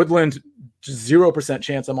 Woodland, 0%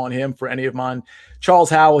 chance I'm on him for any of mine. Charles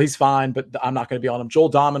Howell, he's fine, but I'm not going to be on him. Joel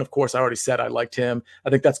Dahman, of course, I already said I liked him. I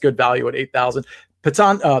think that's good value at 8,000.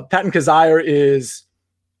 Patton Kazire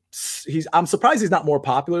I'm surprised he's not more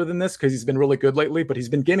popular than this because he's been really good lately, but he's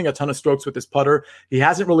been gaining a ton of strokes with his putter. He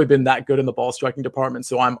hasn't really been that good in the ball striking department,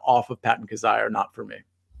 so I'm off of Patton Kazire, not for me.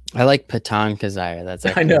 I like Patton Kazire. That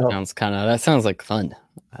sounds like fun.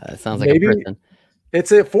 It sounds like maybe, a person.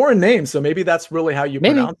 It's a foreign name, so maybe that's really how you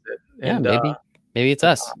pronounce it. And, maybe it's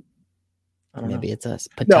us. Maybe it's us.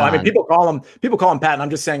 Patton. No, I mean people call him Patton. I'm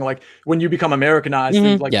just saying, like, when you become Americanized,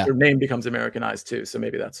 your name becomes Americanized too. So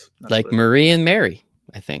maybe that's like Marie and Mary,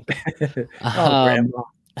 I think.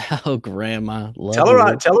 Oh, grandma. Tell her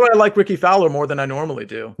I like Ricky Fowler more than I normally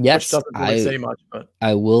do. Yes, which doesn't really say much, but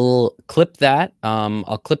I will clip that.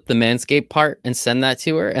 I'll clip the Manscaped part and send that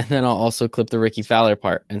to her. And then I'll also clip the Ricky Fowler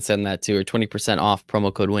part and send that to her. 20% off,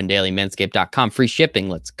 promo code WinDaily, manscaped.com. Free shipping.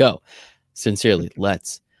 Let's go. Sincerely,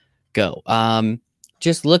 let's go.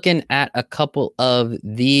 Just looking at a couple of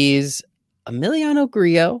these. Emiliano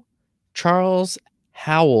Grillo, Charles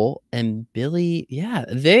Howell, and Billy. Yeah,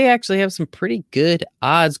 they actually have some pretty good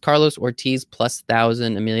odds. Carlos Ortiz plus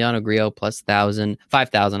 1,000, Emiliano Grillo plus 1,000,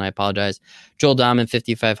 5,000. I apologize. Joel Dahman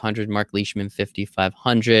 5,500, Mark Leishman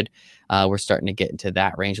 5,500. We're starting to get into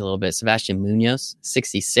that range a little bit. Sebastian Munoz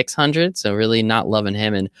 6,600. So really not loving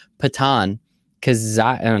him. And Patan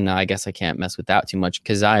Kazire, I don't know. I guess I can't mess with that too much.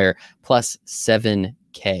 Kazire plus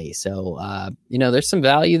 7K. So, there's some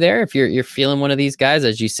value there. If you're feeling one of these guys,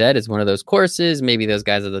 as you said, it's one of those courses, maybe those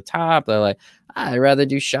guys at the top, they're like, I'd rather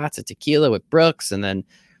do shots at tequila with Brooks. And then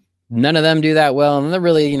none of them do that well. And they're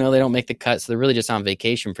really, they don't make the cut. So they're really just on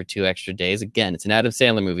vacation for 2 extra days. Again, it's an Adam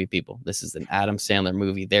Sandler movie, people. This is an Adam Sandler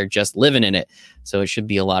movie. They're just living in it. So it should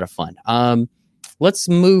be a lot of fun. Let's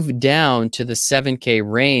move down to the 7K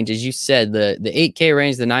range. As you said, the 8K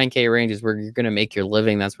range, the 9K range is where you're going to make your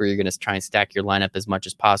living. That's where you're going to try and stack your lineup as much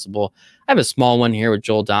as possible. I have a small one here with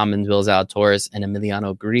Joel Dahman, Will Zalatoris, and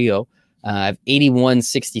Emiliano Grillo. I have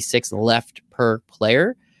 81.66 left per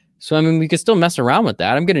player. So, we could still mess around with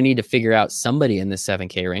that. I'm going to need to figure out somebody in the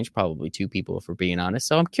 7K range, probably 2 people if we're being honest.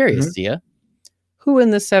 So I'm curious, Sia, who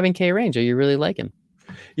in the 7K range are you really liking?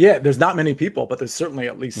 Yeah, there's not many people, but there's certainly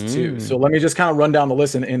at least 2. So let me just kind of run down the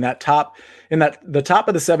list in the top of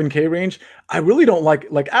the 7K range. I really don't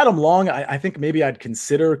like Adam Long. I think maybe I'd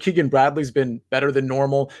consider. Keegan Bradley's been better than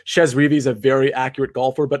normal. Chez Reavie's a very accurate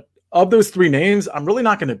golfer, but of those 3 names, I'm really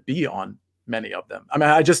not going to be on many of them. I mean,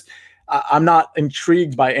 I'm not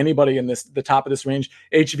intrigued by anybody in the top of this range.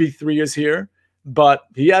 HV3 is here, but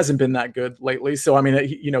he hasn't been that good lately. So, I mean,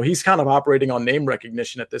 he's kind of operating on name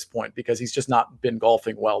recognition at this point because he's just not been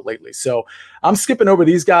golfing well lately. So I'm skipping over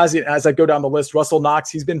these guys as I go down the list. Russell Knox,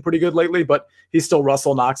 he's been pretty good lately, but he's still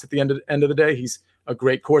Russell Knox at the end of the day. He's a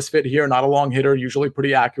great course fit here, not a long hitter, usually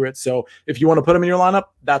pretty accurate. So if you want to put him in your lineup,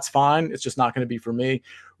 that's fine. It's just not going to be for me.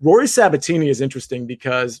 Rory Sabatini is interesting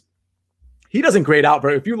because he doesn't grade out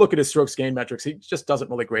very. If you look at his strokes gain metrics, he just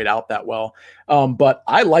doesn't really grade out that well. But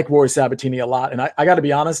I like Rory Sabatini a lot. And I got to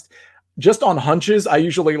be honest, just on hunches, I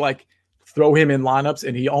usually throw him in lineups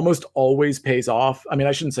and he almost always pays off. I mean,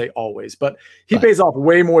 I shouldn't say always, but he pays off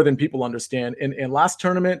way more than people understand. In last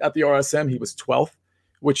tournament at the RSM, he was 12th,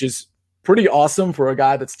 which is pretty awesome for a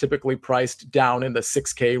guy that's typically priced down in the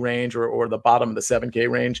 6K range or the bottom of the 7K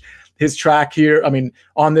range. His track here, I mean,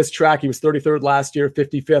 on this track, he was 33rd last year,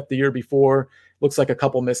 55th the year before. Looks like a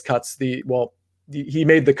couple miscuts. He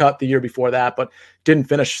made the cut the year before that, but didn't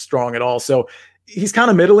finish strong at all. So he's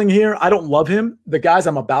kind of middling here. I don't love him. The guys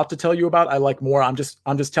I'm about to tell you about, I like more. I'm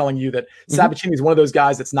just telling you that Sabatini is one of those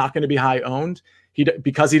guys that's not going to be high owned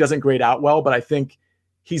because he doesn't grade out well, but I think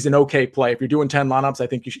he's an okay play. If you're doing 10 lineups, I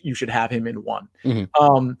think you should have him in one.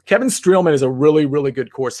 Kevin Streelman is a really, really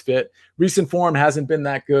good course fit. Recent form hasn't been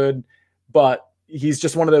that good, but he's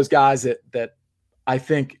just one of those guys that I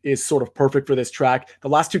think is sort of perfect for this track. The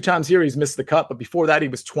last 2 times here, he's missed the cut, but before that, he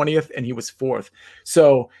was 20th and he was 4th.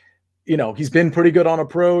 So, he's been pretty good on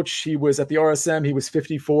approach. He was at the RSM. He was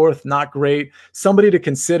 54th, not great. Somebody to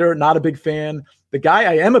consider, not a big fan. The guy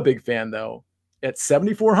I am a big fan, though, at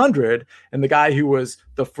 7,400, and the guy who was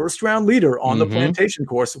the first round leader on the Plantation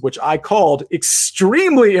course, which I called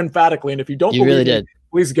extremely emphatically. And if you don't believe me,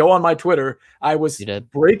 please go on my Twitter. I was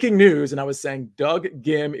breaking news and I was saying Doug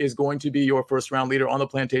Ghim is going to be your first round leader on the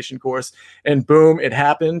Plantation course. And boom, it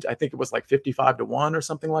happened. I think it was 55-1 or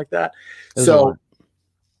something like that. So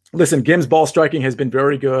listen, Ghim's ball striking has been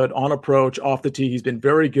very good on approach, off the tee. He's been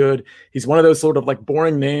very good. He's one of those sort of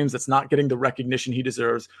boring names that's not getting the recognition he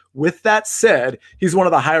deserves. With that said, he's one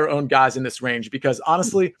of the higher owned guys in this range because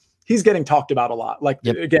honestly, he's getting talked about a lot.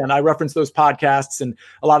 Again, I reference those podcasts and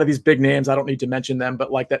a lot of these big names. I don't need to mention them, but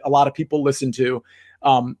that a lot of people listen to.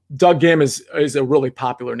 Doug Ghim is a really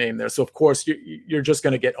popular name there. So of course you're just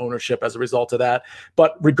going to get ownership as a result of that.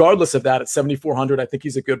 But regardless of that, at 7,400, I think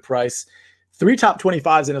he's a good price. 3 top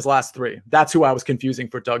 25s in his last 3. That's who I was confusing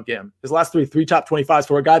for Doug Ghim. His last 3 top 25s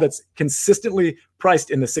for a guy that's consistently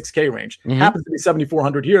priced in the 6K range. Happens to be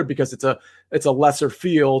 7,400 here because it's a lesser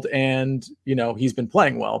field and he's been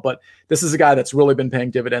playing well. But this is a guy that's really been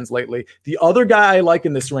paying dividends lately. The other guy I like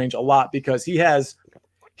in this range a lot because he's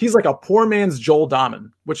like a poor man's Joel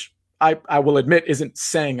Dahman, which I will admit isn't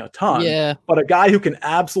saying a ton. Yeah. But a guy who can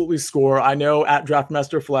absolutely score. I know at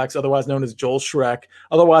Draftmaster Flex, otherwise known as Joel Shrek,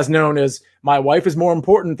 otherwise known as my wife is more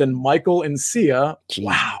important than Michael and Sia. Jeez.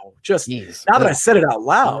 Wow. Just Jeez. now that I said it out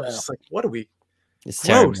loud, it's like, what are we? It's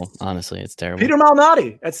Gross. terrible. Honestly, it's terrible. Peter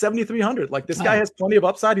Malnati at 7,300. Like, this guy has plenty of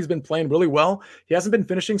upside. He's been playing really well. He hasn't been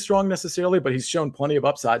finishing strong necessarily, but he's shown plenty of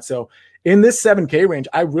upside. So in this 7K range,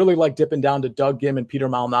 I really like dipping down to Doug Gim and Peter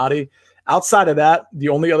Malnati. Outside of that, the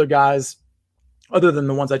only other guys other than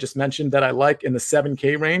the ones I just mentioned that I like in the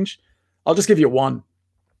 7K range, I'll just give you one.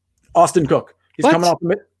 Austin Cook. He's coming off the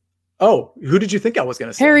mid. Oh, who did you think I was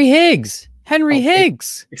going to say? Henry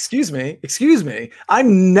Higgs. Excuse me.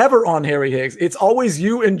 I'm never on Harry Higgs. It's always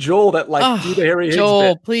you and Joel that do the Harry Higgs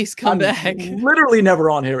Joel, bit. please come back. Literally never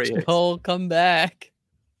on Harry Higgs. Joel, come back.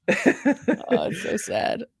 It's so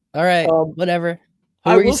sad. All right, whatever. Who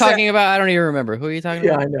are you talking about? I don't even remember. Who are you talking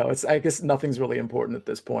about? Yeah, I know. I guess nothing's really important at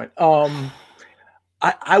this point.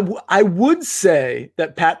 I would say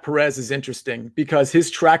that Pat Perez is interesting because his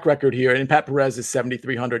track record here, and Pat Perez is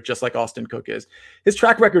 7,300, just like Austin Cook is. His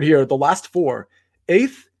track record here, the last four,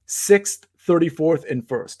 8th, 6th, 34th, and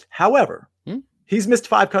 1st. However, he's missed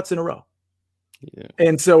 5 cuts in a row. Yeah.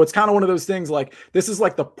 And so it's kind of one of those things like, this is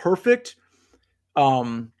like the perfect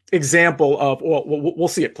example of, well, we'll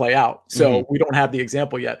see it play out. So we don't have the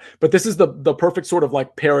example yet, but this is the perfect sort of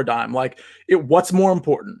like paradigm. Like, what's more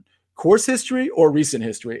important? Course history or recent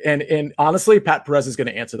history? And honestly, Pat Perez is going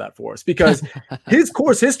to answer that for us because his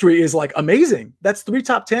course history is like amazing. That's 3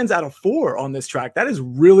 top 10s out of 4 on this track. That is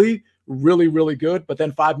really, really, really good. But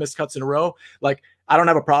then 5 missed cuts in a row. Like, I don't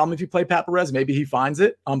have a problem if you play Pat Perez. Maybe he finds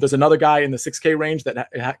it. There's another guy in the 6K range that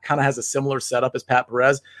kind of has a similar setup as Pat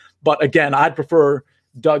Perez. But again, I'd prefer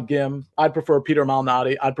Doug Gim. I'd prefer Peter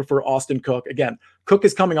Malnati. I'd prefer Austin Cook. Again, Cook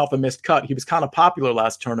is coming off a missed cut. He was kind of popular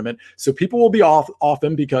last tournament. So people will be off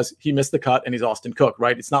him because he missed the cut and he's Austin Cook,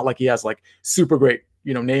 right? It's not like he has like super great,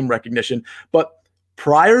 name recognition. But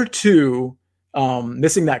prior to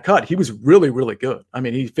missing that cut, he was really, really good. I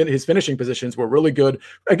mean, his finishing positions were really good,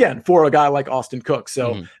 again, for a guy like Austin Cook.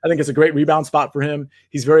 So I think it's a great rebound spot for him.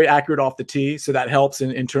 He's very accurate off the tee. So that helps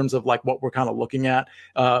in terms of like what we're kind of looking at.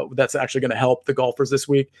 That's actually going to help the golfers this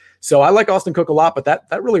week. So I like Austin Cook a lot, but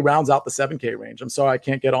that really rounds out the 7K range. I'm sorry I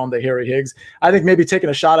can't get on the Harry Higgs. I think maybe taking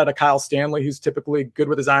a shot at a Kyle Stanley, who's typically good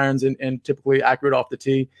with his irons and typically accurate off the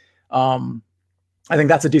tee. I think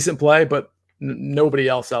that's a decent play, but nobody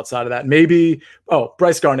else outside of that. Maybe,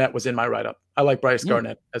 Bryce Garnett was in my write-up. I like Bryce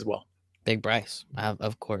Garnett as well. Big Bryce,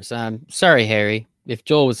 of course. Sorry, Harry. If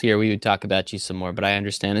Joel was here, we would talk about you some more, but I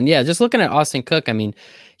understand. And yeah, just looking at Austin Cook, I mean,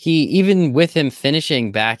 even with him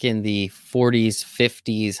finishing back in the 40s,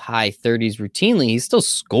 50s, high 30s routinely, he's still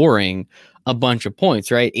scoring a bunch of points,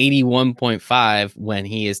 right? 81.5 when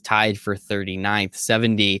he is tied for 39th,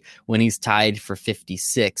 70 when he's tied for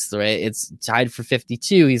 56th, right? It's tied for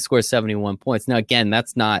 52. He scores 71 points. Now, again,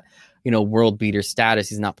 that's not, world beater status.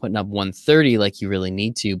 He's not putting up 130 like you really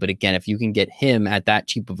need to. But again, if you can get him at that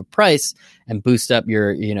cheap of a price and boost up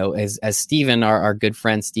your, as Steven, our good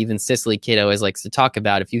friend, Steven Sicily Cato always likes to talk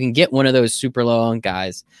about, if you can get one of those super low owned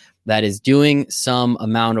guys that is doing some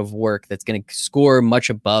amount of work that's going to score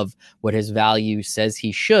much above what his value says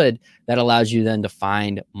he should, that allows you then to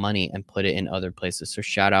find money and put it in other places. So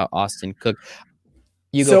shout out Austin Cook.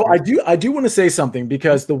 I do want to say something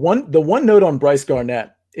because the one note on Bryce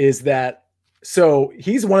Garnett is that, so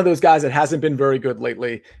he's one of those guys that hasn't been very good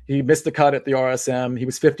lately. He missed the cut at the RSM. He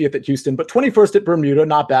was 50th at Houston, but 21st at Bermuda,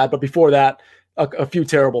 not bad. But before that, a few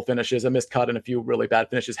terrible finishes, a missed cut and a few really bad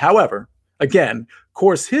finishes. However, again,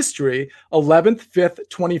 course history, 11th, 5th,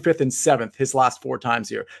 25th, and 7th, his last 4 times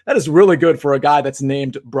here. That is really good for a guy that's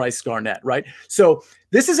named Bryce Garnett, right? So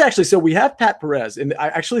this is actually, so we have Pat Perez, and I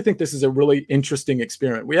actually think this is a really interesting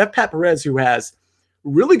experiment. We have Pat Perez who has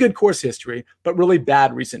really good course history, but really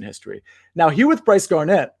bad recent history. Now here with Bryce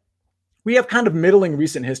Garnett, we have kind of middling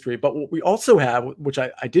recent history, but what we also have, which I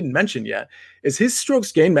didn't mention yet, is his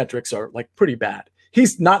strokes gain metrics are like pretty bad.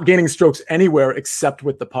 He's not gaining strokes anywhere except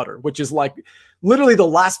with the putter, which is like literally the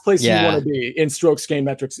last place you want to be in strokes gain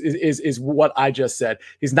metrics is what I just said.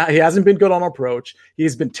 He hasn't been good on approach.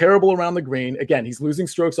 He's been terrible around the green. Again, he's losing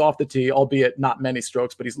strokes off the tee, albeit not many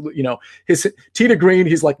strokes, but he's, his tee to green,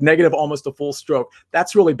 he's like negative almost a full stroke.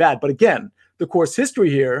 That's really bad. But again, the course history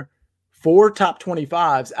here, 4 top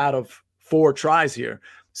 25s out of 4 tries here.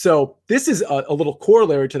 So this is a little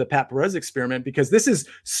corollary to the Pat Perez experiment because this is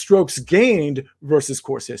strokes gained versus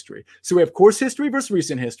course history. So we have course history versus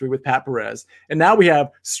recent history with Pat Perez. And now we have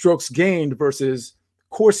strokes gained versus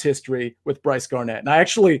course history with Bryce Garnett. And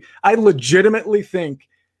I legitimately think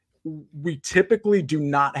we typically do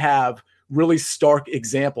not have really stark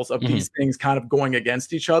examples of these things kind of going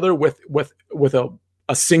against each other with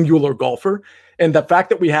a singular golfer. And the fact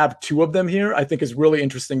that we have two of them here, I think is really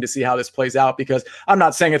interesting to see how this plays out, because I'm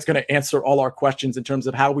not saying it's going to answer all our questions in terms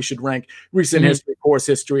of how we should rank recent history, course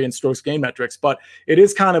history, and strokes gained metrics, but it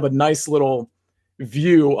is kind of a nice little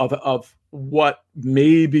view of what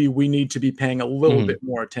maybe we need to be paying a little bit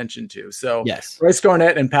more attention to. So yes, Bryce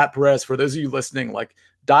Garnett and Pat Perez, for those of you listening, like,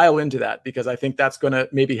 dial into that, because I think that's going to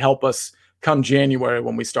maybe help us come January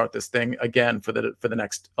when we start this thing again for the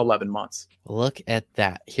next 11 months. Look at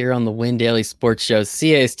that here on the Win Daily Sports Show.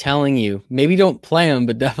 Sia is telling you, maybe don't play him,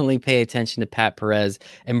 but definitely pay attention to Pat Perez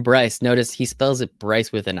and Bryce. Notice he spells it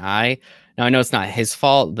Bryce with an I. Now, I know it's not his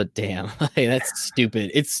fault, but damn, that's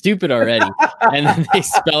stupid. It's stupid already. And then they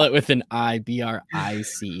spell it with an I,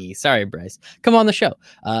 B-R-I-C-E. Sorry, Bryce. Come on the show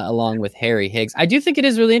along with Harry Higgs. I do think it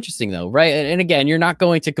is really interesting, though, right? And again, you're not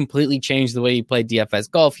going to completely change the way you play DFS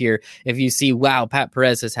golf here if you see, wow, Pat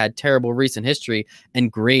Perez has had terrible recent history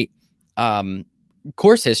and great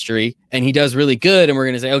course history, and he does really good. And we're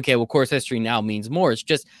going to say, okay, well, course history now means more. It's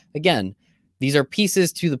just, again, these are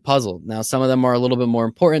pieces to the puzzle. Now, some of them are a little bit more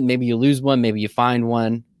important. Maybe you lose one, maybe you find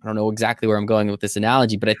one. I don't know exactly where I'm going with this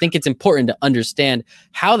analogy, but I think it's important to understand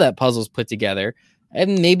how that puzzle is put together,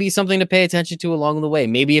 and maybe something to pay attention to along the way.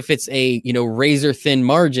 Maybe if it's a, razor thin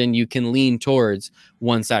margin, you can lean towards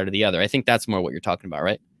one side or the other. I think that's more what you're talking about,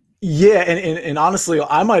 right? Yeah. And honestly,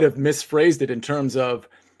 I might have misphrased it in terms of,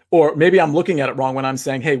 or maybe I'm looking at it wrong when I'm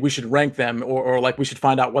saying, hey, we should rank them, or like we should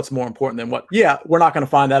find out what's more important than what. Yeah, we're not going to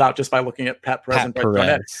find that out just by looking at Pat Perez and Bryce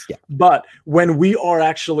Garnett. Yeah. But when we are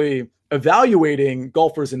actually evaluating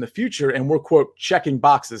golfers in the future and we're, quote, checking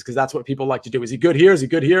boxes, because that's what people like to do. Is he good here? Is he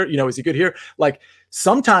good here? Is he good here? Like,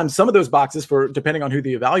 sometimes some of those boxes, for depending on who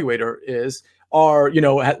the evaluator is, are,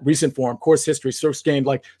 recent form, course history, strokes gained.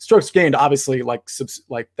 Like, strokes gained, obviously, like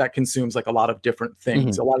that consumes like a lot of different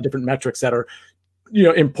things, a lot of different metrics that are,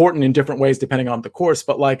 important in different ways depending on the course.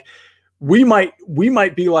 But like, we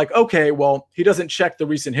might be like, okay, well, he doesn't check the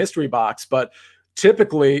recent history box, but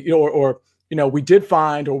typically, we did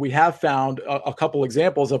find, or we have found a couple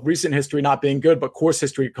examples of recent history not being good, but course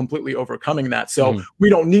history completely overcoming that. So we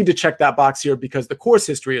don't need to check that box here because the course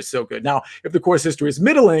history is so good. Now, if the course history is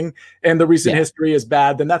middling and the recent history is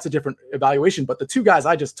bad, then that's a different evaluation. But the two guys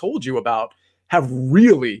I just told you about have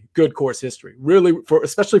really good course history,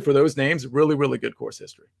 especially for those names, really, really good course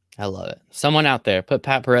history. I love it. Someone out there, put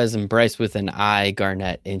Pat Perez and Bryce with an I,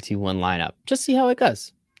 Garnett, into one lineup. Just see how it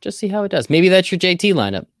goes. Maybe that's your JT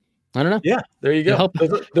lineup. I don't know. Yeah, there you go.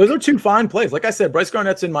 Those are two fine plays. Like I said, Bryce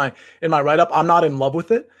Garnett's in my write-up. I'm not in love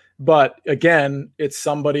with it, but again, it's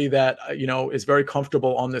somebody that, is very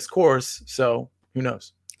comfortable on this course. So who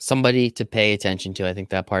knows? Somebody to pay attention to. I think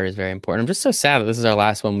that part is very important. I'm just so sad that this is our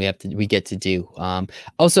last one we get to do.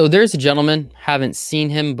 Also, there's a gentleman, haven't seen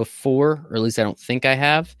him before, or at least I don't think I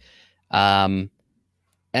have. And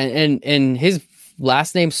his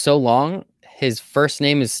last name's so long, his first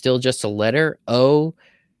name is still just a letter, O.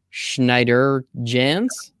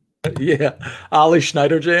 Schneider-Jans. Yeah, Ollie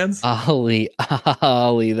Schneider-Jans. Ollie,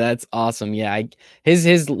 that's awesome. Yeah,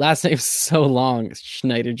 his last name's so long,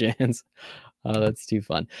 Schneider-Jans. Oh, that's too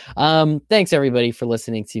fun. Thanks everybody for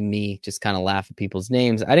listening to me just kind of laugh at people's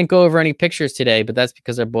names. I didn't go over any pictures today, but that's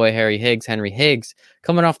because our boy Henry Higgs,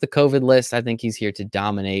 coming off the COVID list, I think he's here to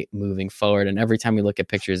dominate moving forward. And every time we look at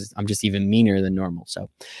pictures, I'm just even meaner than normal.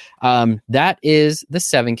 So that is the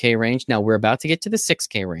 7K range. Now we're about to get to the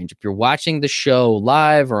 6K range. If you're watching the show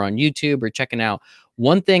live or on YouTube or checking out,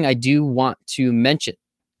 one thing I do want to mention,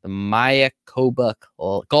 the Mayakoba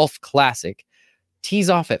Golf Classic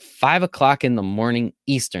tees off at 5:00 in the morning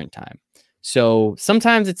Eastern time. So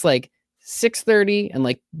sometimes it's like 6:30 and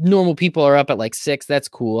like normal people are up at like 6. That's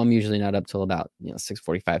cool. I'm usually not up till about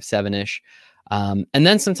 6:45, 7ish. And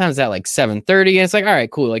then sometimes at like 7:30 and it's like, all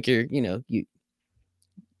right, cool. Like you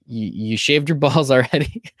shaved your balls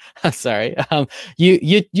already. Sorry.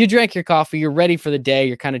 You drank your coffee. You're ready for the day.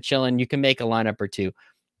 You're kind of chilling. You can make a lineup or two.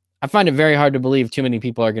 I find it very hard to believe too many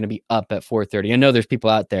people are going to be up at 4:30. I know there's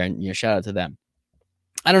people out there, and shout out to them.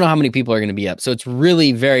 I don't know how many people are going to be up. So it's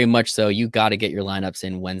really very much so you got to get your lineups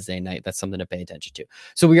in Wednesday night. That's something to pay attention to.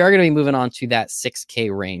 So we are going to be moving on to that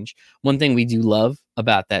 6K range. One thing we do love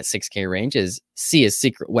about that 6K range is Sia's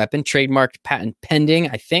secret weapon, trademarked, patent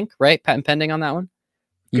pending, I think, right? Patent pending on that one?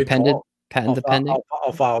 You pended? Patent pending?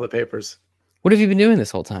 I'll file the papers. What have you been doing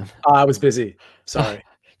this whole time? I was busy. Sorry.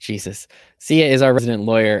 Jesus. Sia is our resident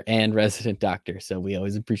lawyer and resident doctor, so we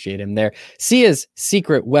always appreciate him there. Sia's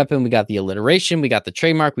secret weapon, we got the alliteration, we got the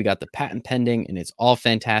trademark, we got the patent pending, and it's all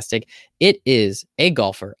fantastic. It is a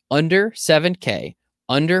golfer under 7K,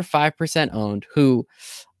 under 5% owned, who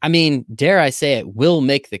I mean, dare I say it, will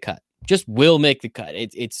make the cut. Just will make the cut.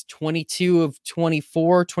 It's 22 of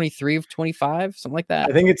 24, 23 of 25, something like that.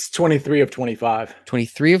 I think it's 23 of 25.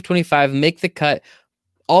 23 of 25 make the cut.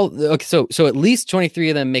 Okay, so at least 23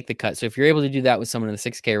 of them make the cut. So if you're able to do that with someone in the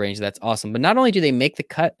 6K range, that's awesome. But not only do they make the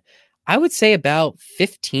cut, I would say about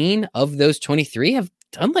 15 of those 23 have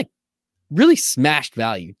done like really smashed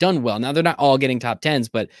value, done well. Now they're not all getting top 10s,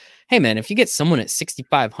 but hey man, if you get someone at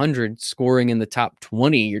 6,500 scoring in the top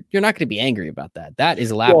 20, you're not going to be angry about that. That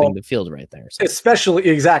is lapping the field right there. So. Especially,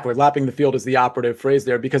 exactly, lapping the field is the operative phrase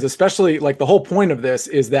there, because especially like the whole point of this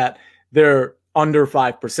is that they're under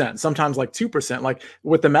 5%, sometimes like 2%. Like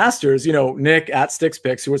with the Masters, you know, Nick at Sticks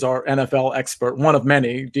Picks, who was our NFL expert, one of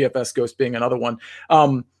many, DFS Ghost being another one.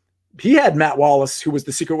 He had Matt Wallace, who was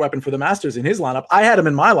the secret weapon for the Masters, in his lineup. I had him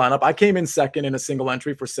in my lineup. I came in second in a single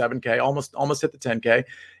entry for 7K, almost hit the 10K.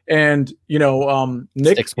 And, you know,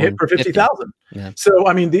 Nick hit for 50,000. Yeah. So,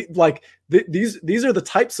 I mean, these are the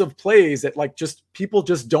types of plays that like just people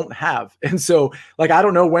just don't have. And so like, I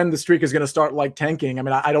don't know when the streak is going to start like tanking. I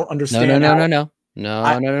mean, I don't understand.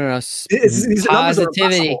 No.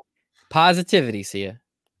 Positivity. See ya.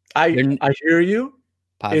 I hear you.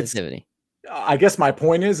 Positivity. I guess my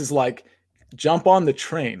point is like, jump on the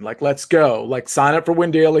train. Like, let's go. Like, sign up for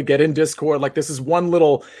Win Daily, get in Discord. Like, this is one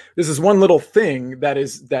little thing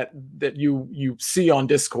that you see on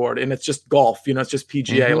Discord, and it's just golf. You know, it's just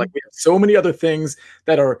PGA. Mm-hmm. Like, we have so many other things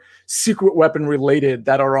that are secret weapon related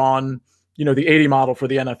that are on, you know, the 80 model for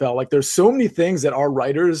the NFL. Like, there's so many things that our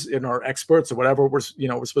writers and our experts or whatever we're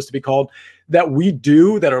supposed to be called that we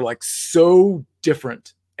do that are like so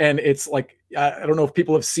different. And it's like, I don't know if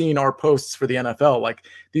people have seen our posts for the NFL. Like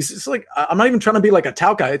these, it's like, I'm not even trying to be like a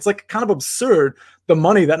tout guy. It's like kind of absurd, the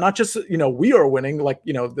money that not just, you know, we are winning, like,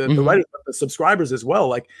 you know, the writers, the subscribers as well.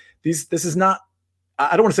 Like this is not,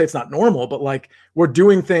 I don't want to say it's not normal, but like we're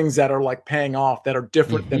doing things that are like paying off that are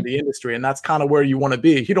different than the industry. And that's kind of where you want to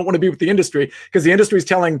be. You don't want to be with the industry because the industry is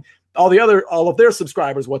telling all of their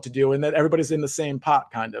subscribers what to do, and that everybody's in the same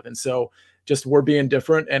pot kind of. And so just we're being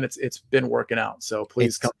different, and it's been working out. So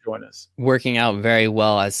please come join us. Working out very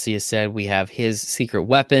well. As Sia said, we have his secret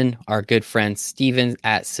weapon, our good friend Steven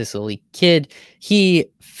at Sicily Kid. He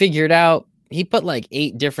put like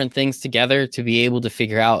 8 different things together to be able to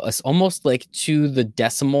figure out almost like to the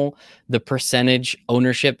decimal, the percentage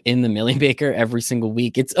ownership in the Millie Maker every single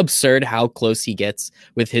week. It's absurd how close he gets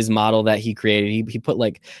with his model that he created. He put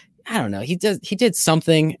like, I don't know. He did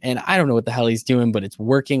something, and I don't know what the hell he's doing, but it's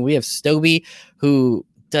working. We have Stoby, who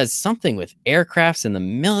does something with aircrafts in the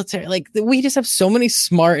military. Like, we just have so many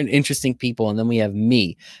smart and interesting people, and then we have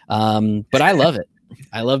me. But I love it.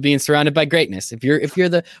 I love being surrounded by greatness. If you're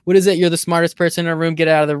the, what is it? You're the smartest person in a room. Get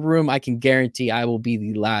out of the room. I can guarantee I will be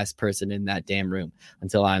the last person in that damn room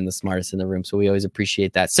until I'm the smartest in the room. So we always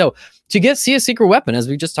appreciate that. So to get Sia's secret weapon, as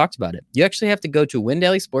we just talked about it, you actually have to go to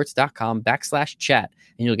windailysports.com/chat,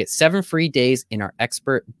 and you'll get 7 free days in our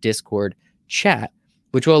expert Discord chat,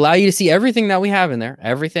 which will allow you to see everything that we have in there.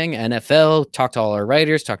 Everything, NFL, talk to all our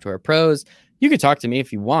writers, talk to our pros. You can talk to me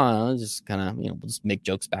if you want. I'll just kind of, we'll just make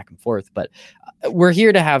jokes back and forth. But we're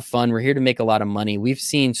here to have fun. We're here to make a lot of money. We've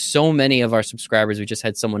seen so many of our subscribers. We just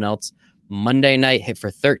had someone else Monday night hit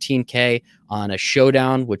for 13K on a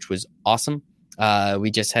showdown, which was awesome. We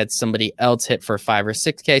just had somebody else hit for 5 or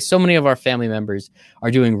 6K. So many of our family members are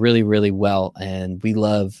doing really, really well. And we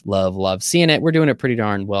love seeing it. We're doing it pretty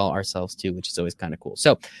darn well ourselves too, which is always kind of cool.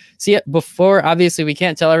 So see it before, obviously we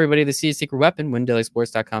can't tell everybody to see a secret weapon,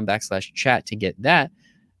 windailysports.com/chat to get that.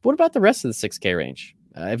 But what about the rest of the 6K range?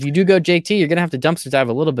 If you do go JT, you're going to have to dumpster dive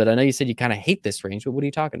a little bit. I know you said you kind of hate this range, but what are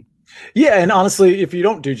you talking? Yeah. And honestly, if you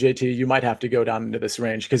don't do JT, you might have to go down into this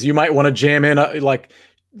range because you might want to jam in like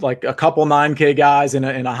a couple 9K guys and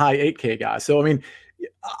a high 8K guy. So, I mean,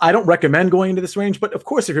 I don't recommend going into this range, but of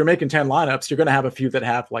course, if you're making 10 lineups, you're going to have a few that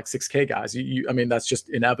have like 6K guys. I mean, that's just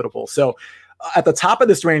inevitable. So at the top of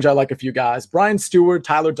this range, I like a few guys, Brian Stewart,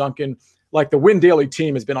 Tyler Duncan. Like the Win Daily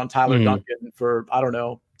team has been on Tyler Duncan for, I don't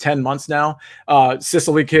know, 10 months now.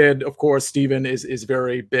 Sicily Kid, of course, Steven is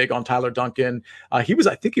very big on Tyler Duncan. I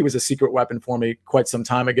think he was a secret weapon for me quite some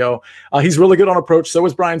time ago. He's really good on approach. So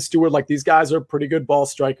is Brian Stewart. Like these guys are pretty good ball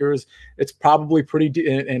strikers. It's probably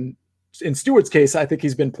in Stewart's case, I think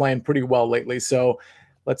he's been playing pretty well lately. So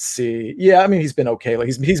let's see. Yeah, I mean, he's been okay. Like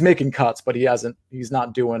he's making cuts, but he's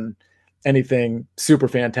not doing anything super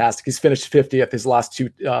fantastic. He's finished 50th his last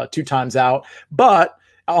two times out, but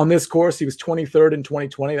on this course, he was 23rd in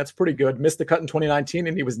 2020. That's pretty good. Missed the cut in 2019,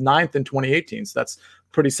 and he was 9th in 2018. So that's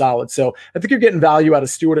pretty solid. So I think you're getting value out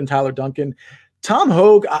of Stewart and Tyler Duncan. Tom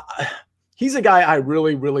Hogue, he's a guy I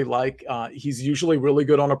really, really like. He's usually really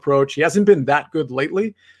good on approach. He hasn't been that good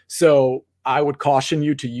lately. So I would caution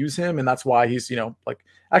you to use him. And that's why he's,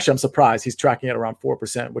 actually, I'm surprised he's tracking at around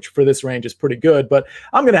 4%, which for this range is pretty good. But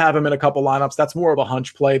I'm going to have him in a couple lineups. That's more of a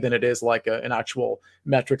hunch play than it is like an actual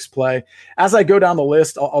metrics play. As I go down the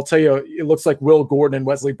list, I'll tell you, it looks like Will Gordon and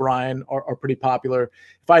Wesley Bryan are pretty popular.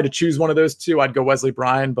 If I had to choose one of those two, I'd go Wesley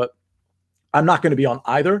Bryan, but I'm not going to be on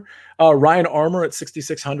either. Ryan Armour at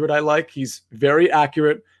 6,600, I like. He's very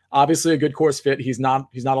accurate. Obviously a good course fit. He's not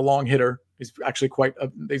a long hitter. He's actually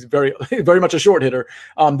he's very, very much a short hitter.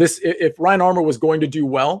 If Ryan Armour was going to do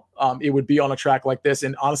well, it would be on a track like this.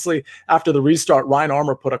 And honestly, after the restart, Ryan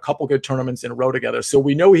Armour put a couple good tournaments in a row together. So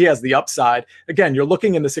we know he has the upside. Again, you're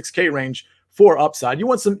looking in the 6K range for upside. You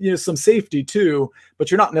want some safety too,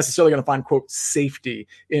 but you're not necessarily going to find, quote, safety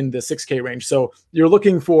in the 6K range. So you're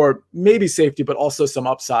looking for maybe safety, but also some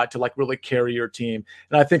upside to like really carry your team.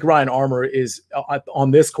 And I think Ryan Armour is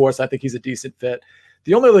on this course. I think he's a decent fit.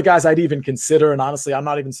 The only other guys I'd even consider, and honestly, I'm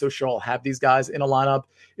not even so sure I'll have these guys in a lineup,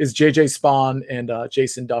 is JJ Spaun and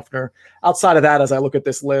Jason Duffner. Outside of that, as I look at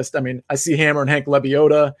this list, I mean, I see Hammer and Hank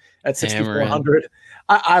Lebioda at 6,400.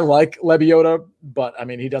 I like Lebioda, but I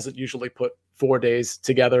mean, he doesn't usually put 4 days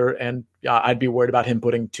together, and I'd be worried about him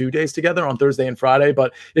putting 2 days together on Thursday and Friday.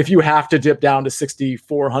 But if you have to dip down to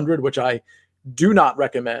 6,400, which I do not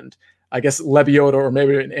recommend, I guess Lebioda or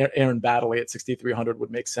maybe an Aaron Baddeley at 6,300 would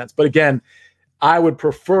make sense. But again, I would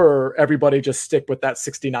prefer everybody just stick with that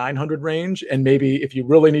 6,900 range. And maybe if you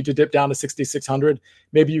really need to dip down to 6,600,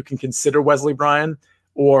 maybe you can consider Wesley Bryan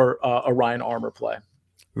or a Ryan Armour play.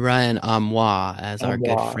 Ryan Amois, as our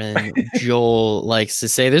good friend Joel likes to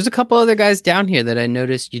say. There's a couple other guys down here that I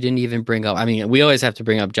noticed you didn't even bring up. I mean, we always have to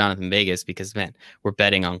bring up Jonathan Vegas because, man, we're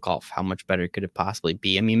betting on golf. How much better could it possibly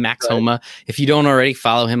be? I mean, Max Homa, if you don't already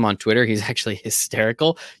follow him on Twitter, he's actually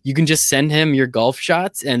hysterical. You can just send him your golf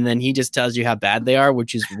shots, and then he just tells you how bad they are,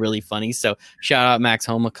 which is really funny. So shout out Max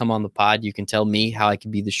Homa. Come on the pod. You can tell me how I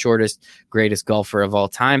can be the shortest, greatest golfer of all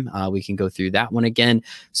time. We can go through that one again.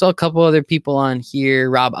 So a couple other people on here.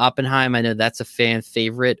 Rob Oppenheim, I know that's a fan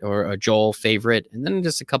favorite or a Joel favorite. And then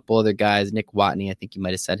just a couple other guys. Nick Watney, I think you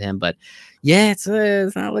might have said him. But yeah, it's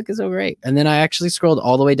not looking so great. And then I actually scrolled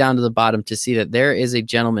all the way down to the bottom to see that there is a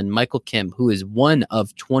gentleman, Michael Kim, who is one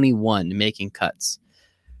of 21 making cuts.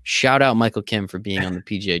 Shout out Michael Kim for being on the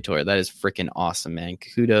PGA Tour. That is freaking awesome, man.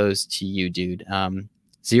 Kudos to you, dude.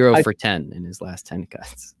 0 for 10 in his last 10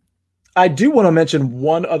 cuts. I do want to mention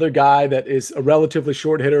one other guy that is a relatively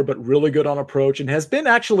short hitter, but really good on approach and has been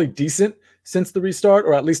actually decent since the restart,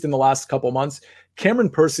 or at least in the last couple months. Cameron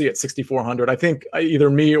Percy at 6,400. I think either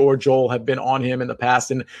me or Joel have been on him in the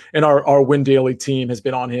past, and our Win Daily team has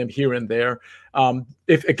been on him here and there.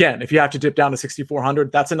 If you have to dip down to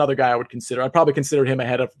 6,400, that's another guy I would consider. I'd probably consider him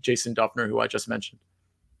ahead of Jason Duffner, who I just mentioned,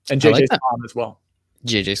 and JJ Spaun as well.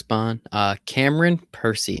 JJ Spaun, Cameron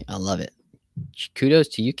Percy. I love it. Kudos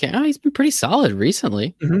to you, Cam. He's been pretty solid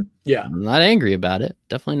recently. Mm-hmm. Yeah. I'm not angry about it.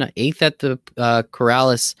 Definitely not. 8th at the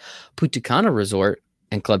Corrales Putucana Resort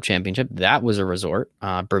and Club Championship. That was a resort.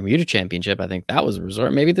 Bermuda Championship. I think that was a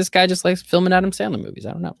resort. Maybe this guy just likes filming Adam Sandler movies.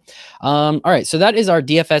 I don't know. All right. So that is our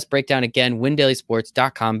DFS breakdown. Again,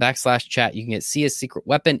 windailysports.com/chat. You can get Sia's secret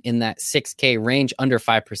weapon in that 6K range, under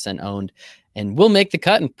 5% owned. And we'll make the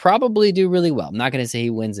cut and probably do really well. I'm not going to say he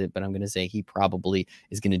wins it, but I'm going to say he probably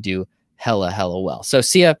is going to do hella well. So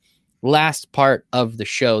Sia, last part of the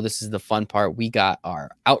show. This is the fun part. We got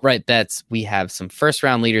our outright bets. We have some first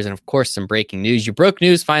round leaders and of course some breaking news. You broke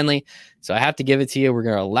news finally, so I have to give it to you.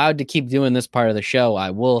 We're allowed to keep doing this part of the show.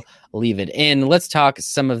 I will leave it in. Let's talk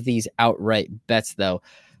some of these outright bets though.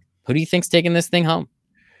 Who do you think's taking this thing home?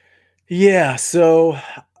 Yeah, so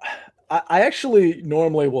I actually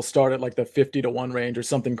normally will start at like the 50-1 range or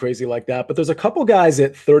something crazy like that. But there's a couple guys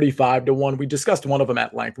at 35-1. We discussed one of them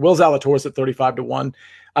at length. Will Zalatoris at 35-1.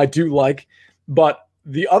 I do like, but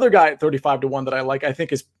the other guy at 35-1 that I like, I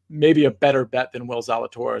think is maybe a better bet than Will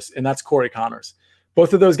Zalatoris, and that's Corey Connors.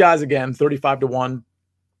 Both of those guys, again, 35-1.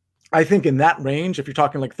 I think in that range, if you're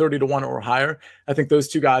talking like 30-1 or higher, I think those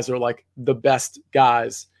two guys are like the best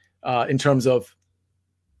guys in terms of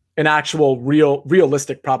an actual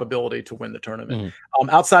realistic probability to win the tournament.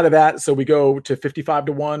 Outside of that, so we go to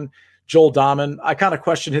 55-1, Joel Dahman. I kind of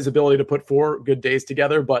question his ability to put 4 good days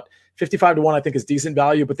together, but 55-1 I think is decent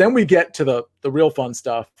value. But then we get to the real fun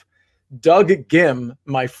stuff. Doug Gim,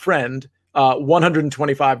 my friend,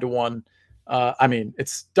 125-1. I mean,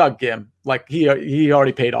 it's Doug Gim. Like he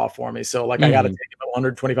already paid off for me. So like I got to take him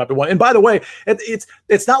at 125-1. And by the way,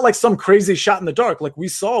 it's not like some crazy shot in the dark. Like we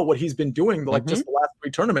saw what he's been doing like just the last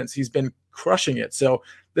 3 tournaments. He's been crushing it. So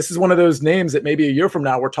this is one of those names that maybe a year from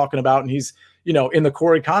now we're talking about, and he's, you know, in the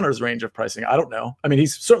Corey Connors range of pricing. I don't know. I mean,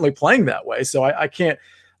 he's certainly playing that way. So I can't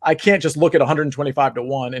just look at 125 to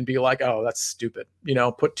 1 and be like, oh, that's stupid. You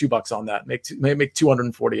know, put $2 on that, make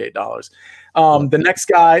 $248. The next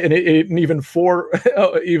guy, and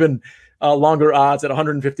even longer odds at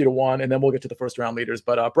 150 to 1, and then we'll get to the first round leaders.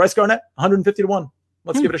 But Bryce Garnett, 150 to 1.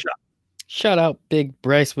 Let's give it a shot. Shout out Big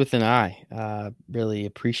Bryce with an I. Really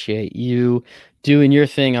appreciate you doing your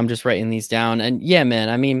thing. I'm just writing these down. And yeah, man,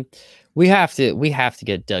 I mean, we have to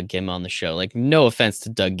get Doug Gim on the show. Like, no offense to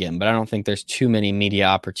Doug Gim, but I don't think there's too many media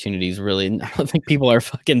opportunities, really. I don't think people are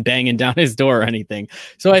fucking banging down his door or anything.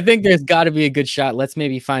 So I think there's got to be a good shot. Let's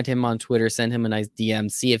maybe find him on Twitter, send him a nice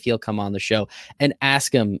DM, see if he'll come on the show, and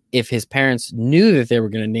ask him if his parents knew that they were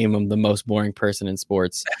going to name him the most boring person in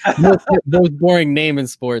sports, most boring name in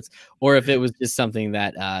sports, or if it was just something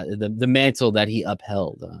that the mantle that he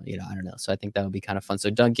upheld. I don't know. So I think that would be kind of fun. So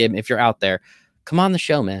Doug Gim, if you're out there, come on the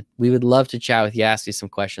show, man. We would love to chat with you, ask you some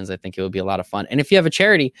questions. I think it would be a lot of fun. And if you have a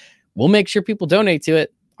charity, we'll make sure people donate to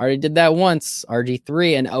it. Already did that once,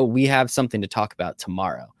 RG3. And we have something to talk about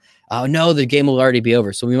tomorrow. Oh no, the game will already be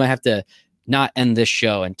over. So we might have to not end this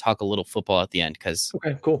show and talk a little football at the end, because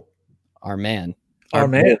okay, cool. Our legend,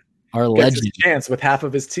 his chance with half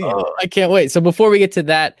of his team. Oh, I can't wait. So before we get to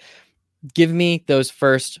that, give me those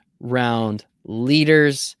first round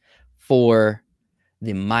leaders for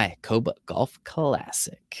the Mayakoba Golf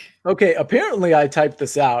Classic. Okay, apparently I typed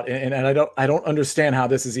this out, and I don't understand how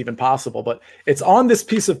this is even possible, but it's on this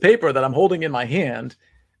piece of paper that I'm holding in my hand,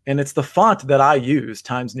 and it's the font that I use,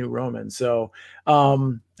 Times New Roman. So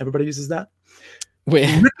everybody uses that.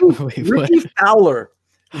 Ricky Fowler.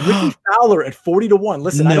 Ricky Fowler at 40 to 1.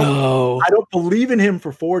 Listen, no. I don't believe in him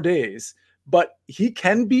for 4 days, but he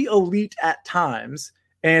can be elite at times.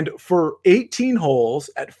 And for 18 holes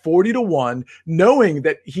at 40 to 1, knowing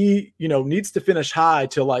that he, needs to finish high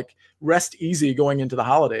to like rest easy going into the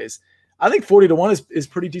holidays, I think 40 to 1 is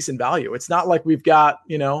pretty decent value. It's not like we've got,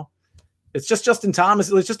 it's just Justin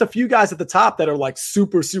Thomas. It's just a few guys at the top that are like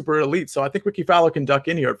super, super elite. So I think Ricky Fowler can duck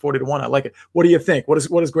in here at 40 to 1. I like it. What do you think? What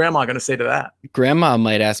is Grandma going to say to that? Grandma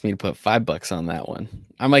might ask me to put $5 on that one.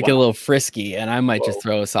 I might get a little frisky, and I might just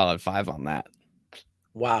throw a solid 5 on that.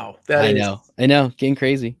 Wow. I know. Getting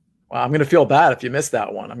crazy. Well, I'm going to feel bad if you miss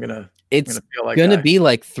that one. It's going to be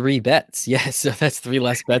like 3 bets. Yeah. So that's 3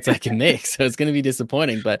 less bets I can make. So it's going to be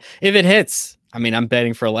disappointing, but if it hits, I'm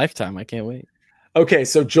betting for a lifetime. I can't wait. Okay.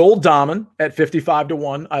 So Joel Dahman at 55 to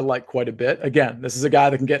 1, I like quite a bit. Again, this is a guy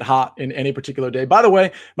that can get hot in any particular day. By the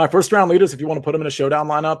way, my first round leaders, if you want to put them in a showdown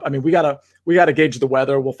lineup, we gotta gauge the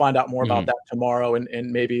weather. We'll find out more about that tomorrow,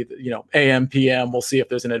 and maybe, AM, PM, we'll see if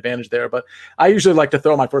there's an advantage there. But I usually like to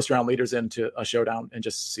throw my first round leaders into a showdown and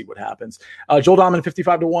just see what happens. Joel Dahman,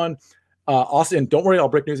 55 to 1. Austin, don't worry, I'll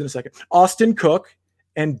break news in a second. Austin Cook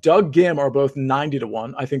and Doug Gim are both 90 to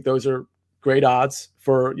 1. I think those are great odds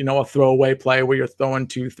for, a throwaway play where you're throwing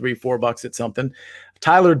 $2, $3, $4 at something.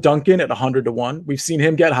 Tyler Duncan at 100 to 1. We've seen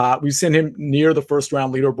him get hot. We've seen him near the first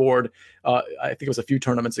round leaderboard. I think it was a few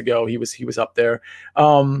tournaments ago. He was up there.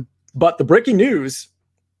 But the breaking news,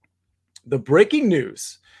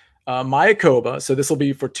 Mayakoba. So this will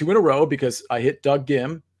be for 2 in a row because I hit Doug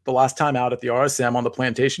Gim the last time out at the RSM on the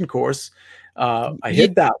Plantation course. I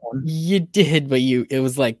hit that one. You did, but it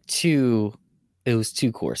was like 2. It was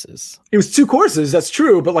 2 courses. It was 2 courses. That's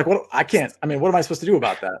true. But like, what am I supposed to do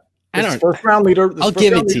about that? I don't know. First round leader. I'll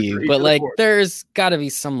give it to you, but like, there's got to be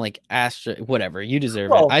some like whatever. You deserve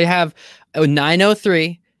it. I have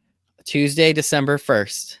 9:03, Tuesday, December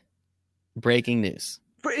 1st. Breaking news.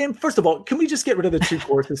 And first of all, can we just get rid of the 2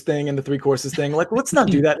 courses thing and the 3 courses thing? Like, let's not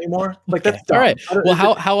do that anymore. Like, that's dumb. All right. Well,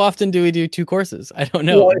 how often do we do 2 courses? I don't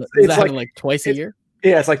know. Is that happen like twice a year?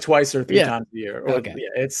 Yeah, it's like twice or 3 times a year. Okay. Yeah,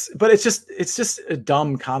 it's just a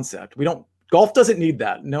dumb concept. Golf doesn't need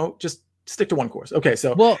that. No, just stick to 1 course. Okay,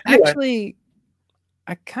 so anyway. Actually,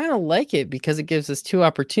 I kind of like it because it gives us 2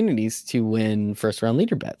 opportunities to win first round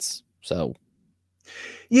leader bets. So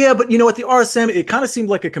yeah, but at the RSM, it kind of seemed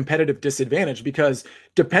like a competitive disadvantage because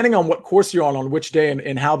depending on what course you're on which day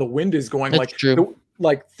and how the wind is going, that's true.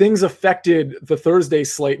 Like things affected the Thursday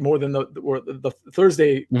slate more than the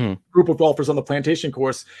Thursday group of golfers on the Plantation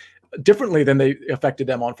course differently than they affected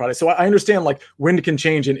them on Friday. So I understand like wind can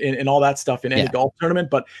change and all that stuff in any golf tournament,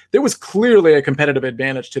 but there was clearly a competitive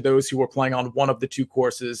advantage to those who were playing on one of the 2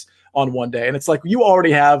 courses on one day. And it's like, you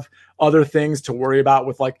already have other things to worry about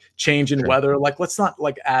with like change in weather. Like, let's not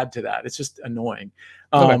like add to that. It's just annoying.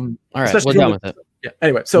 Okay. All right. We're done with it. Yeah.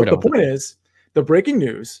 Anyway, so the point is the breaking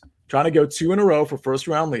news, trying to go 2 in a row for first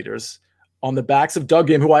round leaders. on the backs of Doug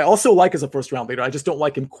Gim, who I also like as a first-round leader. I just don't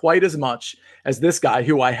like him quite as much as this guy,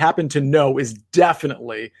 who I happen to know is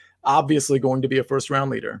definitely, obviously going to be a first-round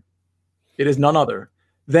leader. It is none other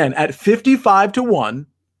than, at 55-1,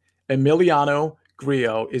 Emiliano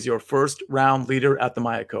Grillo is your first-round leader at the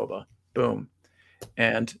Mayakoba. Boom.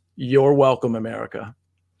 And you're welcome, America.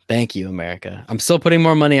 Thank you, America. I'm still putting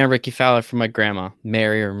more money on Ricky Fowler for my grandma,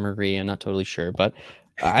 Mary or Marie. I'm not totally sure, but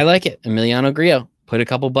I like it. Emiliano Grillo. Put a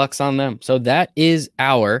couple bucks on them. So that is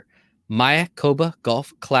our Mayakoba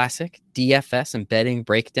Golf Classic DFS and betting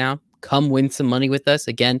breakdown. Come win some money with us.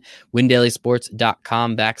 Again,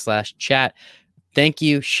 windailysports.com/chat. Thank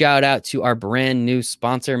you. Shout out to our brand new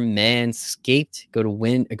sponsor, Manscaped.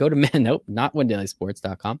 Not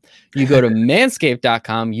windailysports.com. You go to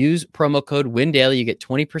manscaped.com, use promo code WINDAILY. You get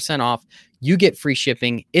 20% off. You get free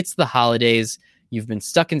shipping. It's the holidays. You've been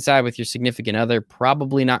stuck inside with your significant other,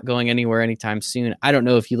 probably not going anywhere anytime soon. I don't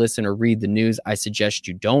know if you listen or read the news. I suggest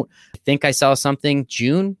you don't. I think I saw something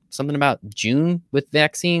about June with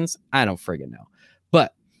vaccines. I don't friggin' know.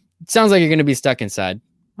 But it sounds like you're going to be stuck inside.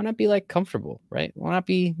 Why not be comfortable, right? Why not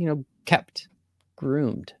be, kept,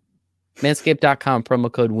 groomed? Manscaped.com,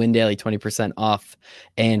 promo code WINDAILY, 20% off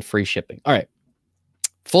and free shipping. All right.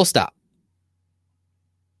 Full stop.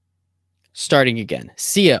 Starting again.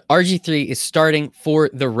 Sia, RG3 is starting for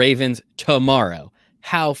the Ravens tomorrow.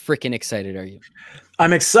 How freaking excited are you?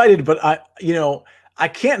 I'm excited, but I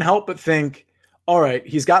can't help but think, all right,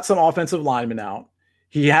 he's got some offensive linemen out.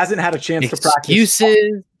 He hasn't had a chance to practice.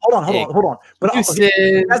 Excuses. Hold on. But he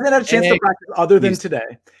hasn't had a chance to practice other than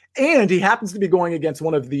today. And he happens to be going against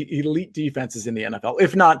one of the elite defenses in the NFL,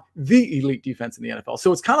 if not the elite defense in the NFL.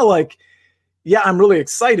 So it's kind of like, yeah, I'm really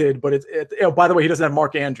excited, but by the way, he doesn't have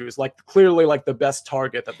Mark Andrews, clearly the best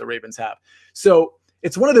target that the Ravens have. So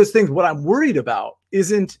it's one of those things. What I'm worried about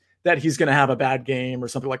isn't that he's going to have a bad game or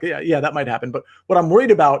something like that. Yeah, that might happen. But what I'm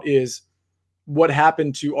worried about is what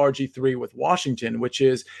happened to RG3 with Washington, which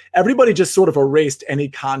is everybody just sort of erased any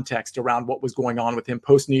context around what was going on with him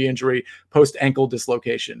post knee injury, post ankle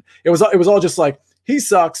dislocation. It was all just he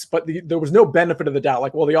sucks, but there was no benefit of the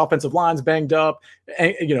doubt. The offensive line's banged up,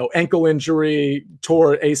 ankle injury,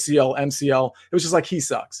 tore ACL, MCL. It was just he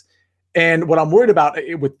sucks. And what I'm worried about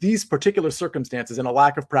with these particular circumstances and a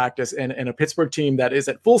lack of practice and a Pittsburgh team that is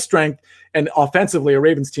at full strength and offensively a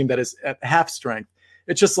Ravens team that is at half strength,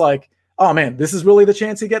 it's just oh man, this is really the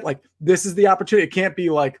chance he get. This is the opportunity. It can't be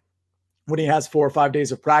when he has 4 or 5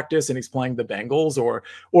 days of practice and he's playing the Bengals or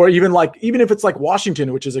even if it's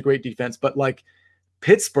Washington, which is a great defense, but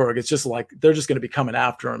Pittsburgh, it's just they're just going to be coming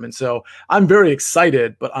after him. And so I'm very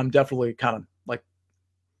excited, but I'm definitely kind of a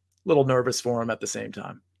little nervous for him at the same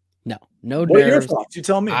time. No What are your thoughts? You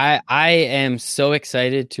tell me. I am so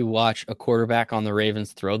excited to watch a quarterback on the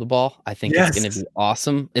Ravens throw the ball. I think it's going to be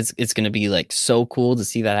awesome. It's going to be so cool to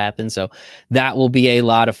see that happen. So that will be a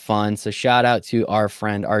lot of fun. So shout out to our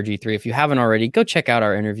friend RG3. If you haven't already, go check out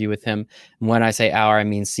our interview with him. And when I say our, I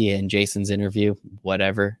mean Sia and Jason's interview.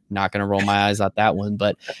 Whatever. Not going to roll my eyes at that one,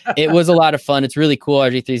 but it was a lot of fun. It's really cool.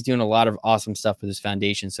 RG3 is doing a lot of awesome stuff with his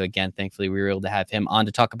foundation. So again, thankfully we were able to have him on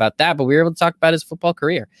to talk about that, but we were able to talk about his football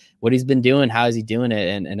career, what he's been doing, how is he doing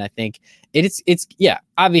it, and I think it's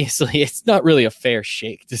obviously it's not really a fair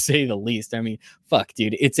shake to say the least. I mean, fuck,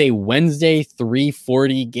 dude, it's a Wednesday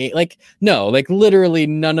 3:40 game. Literally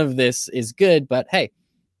none of this is good, but hey,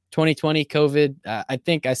 2020 COVID. I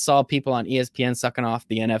think I saw people on ESPN sucking off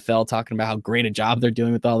the NFL talking about how great a job they're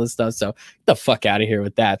doing with all this stuff. So get the fuck out of here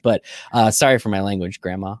with that. But sorry for my language,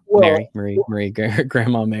 Grandma Marie,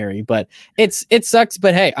 Grandma Mary. But it sucks.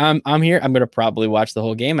 But hey, I'm here. I'm gonna probably watch the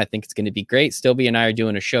whole game. I think it's gonna be great. Stillby and I are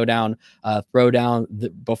doing a showdown, throwdown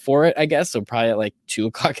before it, I guess. So probably at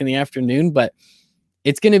 2:00 in the afternoon. But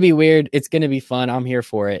it's gonna be weird. It's gonna be fun. I'm here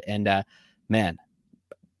for it. And man.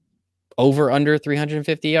 Over under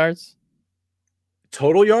 350 yards?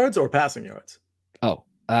 Total yards or passing yards? Oh.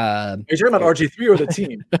 Are you talking about RG3 or the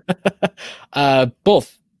team?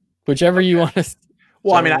 Both. Whichever you want to.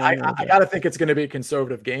 Well, I mean, I got to think it's going to be a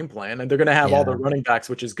conservative game plan, and they're going to have all the running backs,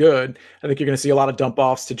 which is good. I think you're going to see a lot of dump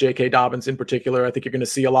offs to J.K. Dobbins in particular. I think you're going to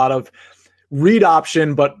see a lot of read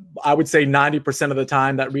option, but I would say 90% of the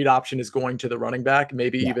time that read option is going to the running back,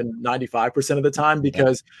 maybe even 95% of the time,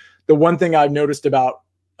 because the one thing I've noticed about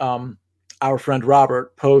our friend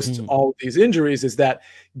Robert post all of these injuries is that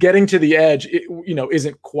getting to the edge,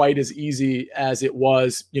 isn't quite as easy as it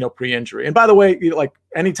was, pre-injury. And by the way,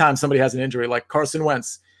 anytime somebody has an injury, like Carson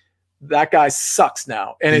Wentz, that guy sucks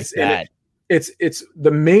now. And it's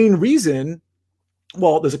the main reason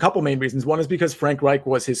Well, there's a couple main reasons. One is because Frank Reich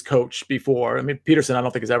was his coach before. I mean, Peterson, I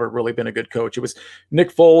don't think has ever really been a good coach. It was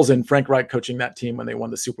Nick Foles and Frank Reich coaching that team when they won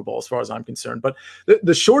the Super Bowl, as far as I'm concerned. But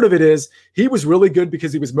the short of it is he was really good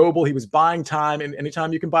because he was mobile. He was buying time. And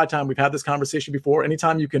anytime you can buy time, we've had this conversation before,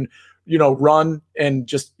 anytime you can, run and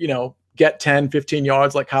just, get 10, 15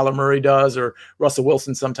 yards like Kyler Murray does or Russell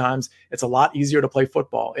Wilson sometimes, it's a lot easier to play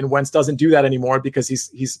football. And Wentz doesn't do that anymore because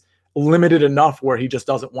he's limited enough where he just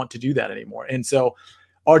doesn't want to do that anymore. And so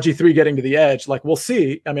RG3 getting to the edge, like we'll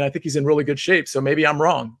see. I mean, I think he's in really good shape, so maybe I'm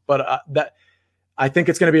wrong, but I think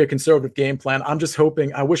it's going to be a conservative game plan. I'm just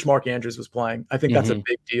hoping, I wish Mark Andrews was playing. I think that's a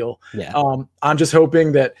big deal. Yeah. I'm just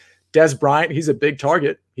hoping that Des Bryant, he's a big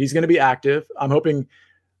target. He's going to be active. I'm hoping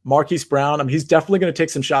Marquise Brown, I mean, he's definitely going to take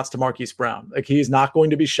some shots to Marquise Brown. Like he's not going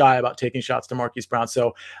to be shy about taking shots to Marquise Brown.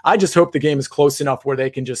 So I just hope the game is close enough where they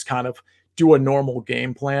can just kind of do a normal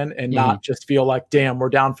game plan and not just feel like, damn, we're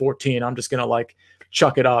down 14. I'm just going to like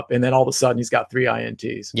chuck it up. And then all of a sudden he's got 3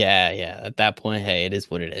 INTs. Yeah. At that point, hey, it is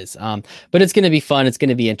what it is. But it's going to be fun. It's going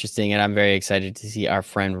to be interesting. And I'm very excited to see our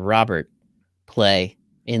friend Robert play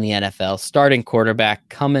in the NFL, starting quarterback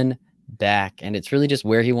coming back. And it's really just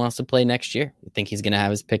where he wants to play next year. I think he's going to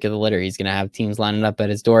have his pick of the litter. He's going to have teams lining up at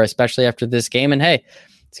his door, especially after this game. And hey,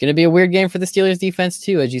 it's going to be a weird game for the Steelers defense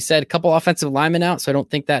too. As you said, a couple offensive linemen out. So I don't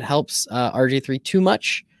think that helps RG3 too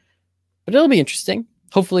much, but it'll be interesting.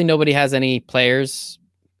 Hopefully nobody has any players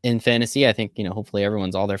in fantasy. I think, hopefully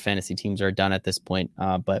all their fantasy teams are done at this point.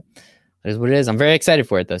 But it is what it is. I'm very excited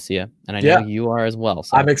for it though, Sia. And I know you are as well.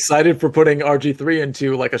 So. I'm excited for putting RG3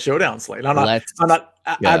 into like a showdown slate. I'm not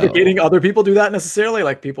advocating other people do that necessarily.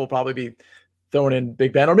 Like people probably be throwing in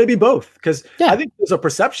Big Ben or maybe both. Because I think there's a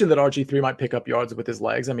perception that RG3 might pick up yards with his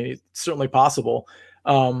legs. I mean, it's certainly possible.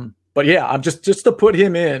 But yeah, I'm just to put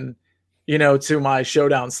him in, to my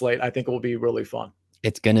showdown slate, I think it will be really fun.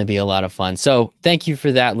 It's going to be a lot of fun. So thank you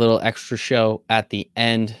for that little extra show at the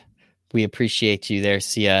end. We appreciate you there,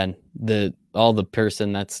 Sia, and the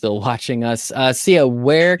person that's still watching us. Sia,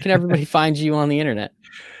 where can everybody find you on the internet?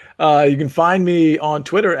 You can find me on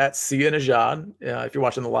Twitter at Sia Nejad. If you're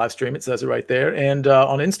watching the live stream, it says it right there. And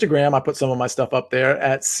on Instagram, I put some of my stuff up there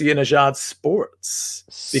at Sia Nejad Sports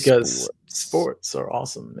because sports are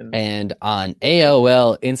awesome. And on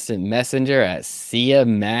AOL Instant Messenger at Sia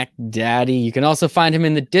Mac Daddy. You can also find him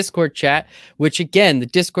in the Discord chat, which again, the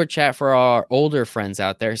Discord chat for our older friends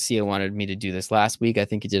out there. Sia wanted me to do this last week. I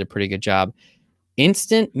think he did a pretty good job.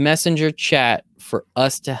 Instant Messenger chat for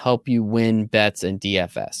us to help you win bets and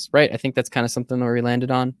DFS, right? I think that's kind of something where we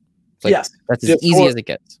landed on. Yes. That's as easy as it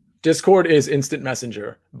gets. Discord is Instant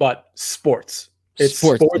Messenger, but sports. It's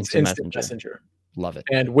sports Instant Messenger. Love it.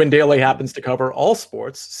 And Win Daily happens to cover all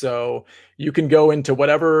sports. So you can go into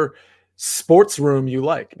whatever sports room you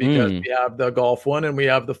like because we have the golf one and we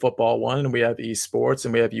have the football one and we have esports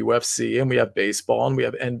and we have UFC and we have baseball and we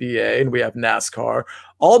have NBA and we have NASCAR,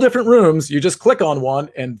 all different rooms. You just click on one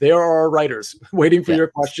and there are writers waiting for your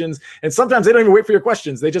questions. And sometimes they don't even wait for your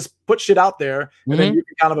questions. They just put shit out there and then you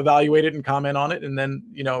can kind of evaluate it and comment on it. And then,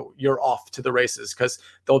 you're off to the races because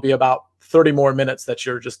there'll be about 30 more minutes that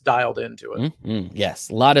you're just dialed into it. Yes.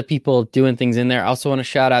 A lot of people doing things in there. I also want to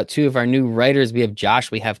shout out 2 of our new writers. We have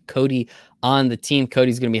Josh, we have Cody on the team.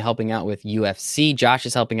 Cody's going to be helping out with UFC. Josh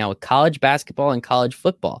is helping out with college basketball and college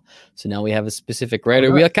football. So now we have a specific writer.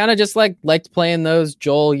 Okay. We kind of just liked playing those.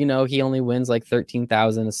 Joel, he only wins like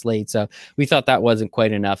 13,000 a slate. So we thought that wasn't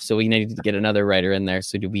quite enough. So we needed to get another writer in there.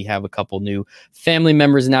 So do we have a couple new family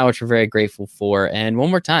members now, which we're very grateful for. And one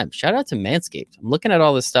more time, shout out to Manscaped. I'm looking at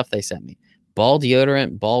all this stuff they sent me. Ball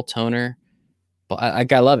deodorant, ball toner. I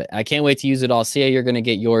love it. I can't wait to use it all. Sia, you're going to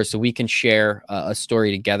get yours so we can share a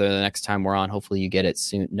story together the next time we're on. Hopefully you get it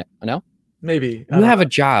soon. No? Maybe. You have a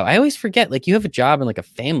job. I always forget, you have a job and a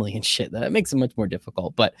family and shit. That makes it much more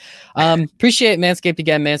difficult. But appreciate Manscaped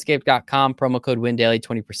again, manscaped.com, promo code WINDAILY,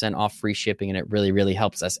 20% off free shipping, and it really, really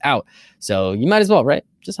helps us out. So you might as well, right?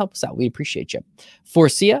 Just help us out. We appreciate you. For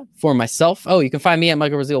Sia, for myself, you can find me at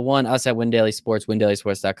Michael Brazil 1, us at Win Daily Sports,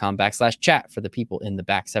 windailysports.com/chat for the people in the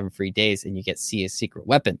back, 7 free days, and you get Sia's secret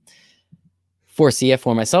weapon. For Sia,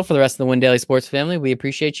 for myself, for the rest of the Win Daily Sports family, we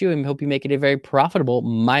appreciate you and hope you make it a very profitable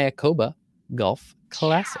Mayakoba Golf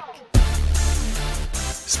Classic.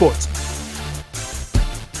 Sports.